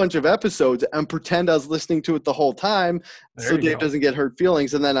to a whole bunch of episodes and pretend I was listening to it the whole time so Dave doesn't get hurt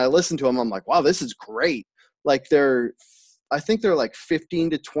feelings. And then I listened to them. I'm like, wow, this is great. Like I think they're like 15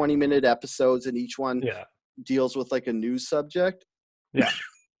 to 20 minute episodes and each one deals with like a news subject. Yeah.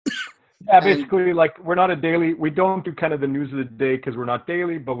 Yeah, basically, like we don't do kind of the news of the day because we're not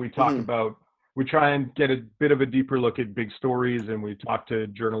daily, but we talk about, we try and get a bit of a deeper look at big stories, and we talk to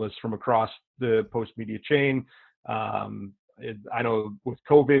journalists from across the Post media chain. I know with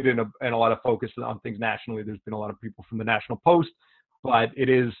COVID and a lot of focus on things nationally, there's been a lot of people from the National Post, but it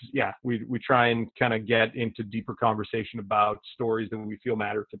is, we try and kind of get into deeper conversation about stories that we feel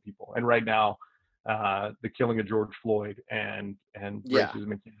matter to people. And right now, the killing of George Floyd and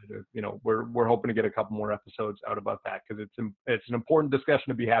racism in Canada, you know, we're hoping to get a couple more episodes out about that because it's an important discussion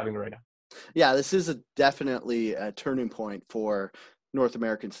to be having right now. Yeah, this is definitely a turning point for North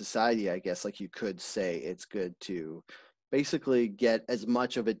American society, I guess. Like you could say, it's good to basically get as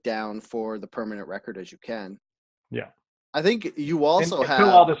much of it down for the permanent record as you can. Yeah. I think you also have...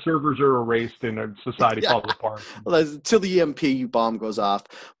 Until all the servers are erased and a society falls apart. Until the EMP bomb goes off.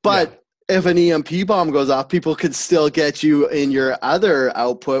 But if an EMP bomb goes off, people could still get you in your other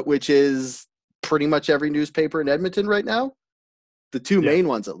output, which is pretty much every newspaper in Edmonton right now. The two main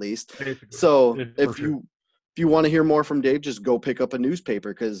ones, at least. Basically. So if you want to hear more from Dave, just go pick up a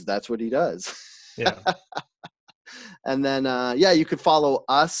newspaper because that's what he does. Yeah. And then, you could follow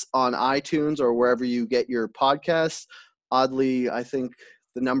us on iTunes or wherever you get your podcasts. Oddly, I think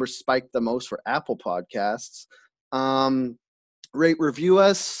the numbers spiked the most for Apple Podcasts. Rate, review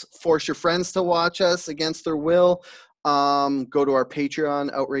us, force your friends to watch us against their will. Go to our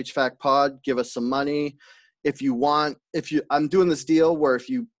Patreon, Outrage Fact Pod, give us some money. I'm doing this deal where if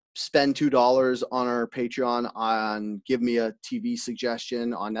you spend $2 on our Patreon on give me a TV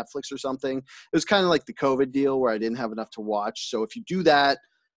suggestion on Netflix or something, it was kind of like the COVID deal where I didn't have enough to watch. So if you do that,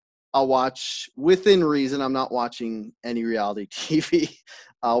 I'll watch within reason. I'm not watching any reality TV.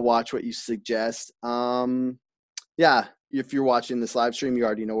 I'll watch what you suggest. If you're watching this live stream, you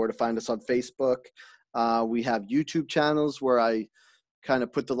already know where to find us on Facebook. We have YouTube channels where I kind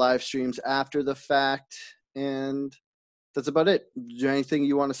of put the live streams after the fact. And that's about it. Is there anything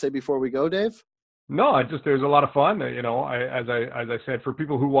you want to say before we go, Dave? No, there's a lot of fun. You know, as I said, for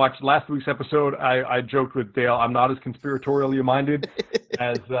people who watched last week's episode, I joked with Dale, I'm not as conspiratorially minded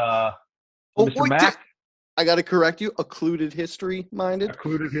as Mr. Mac. I got to correct you. Occluded history minded.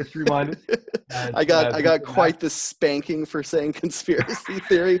 Occluded history minded. I got quite the spanking for saying conspiracy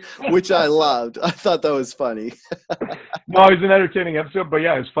theory, which I loved. I thought that was funny. No, it was an entertaining episode, but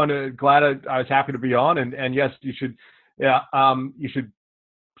yeah, it was fun. Glad I was happy to be on. And yes, you should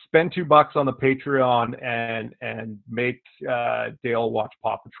spend $2 on the Patreon and make Dale watch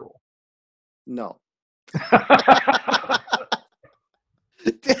Paw Patrol. No.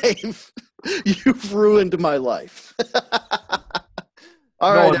 Dave, you've ruined my life.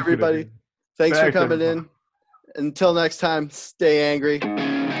 All right, everybody. Thanks for coming in. Until next time, stay angry.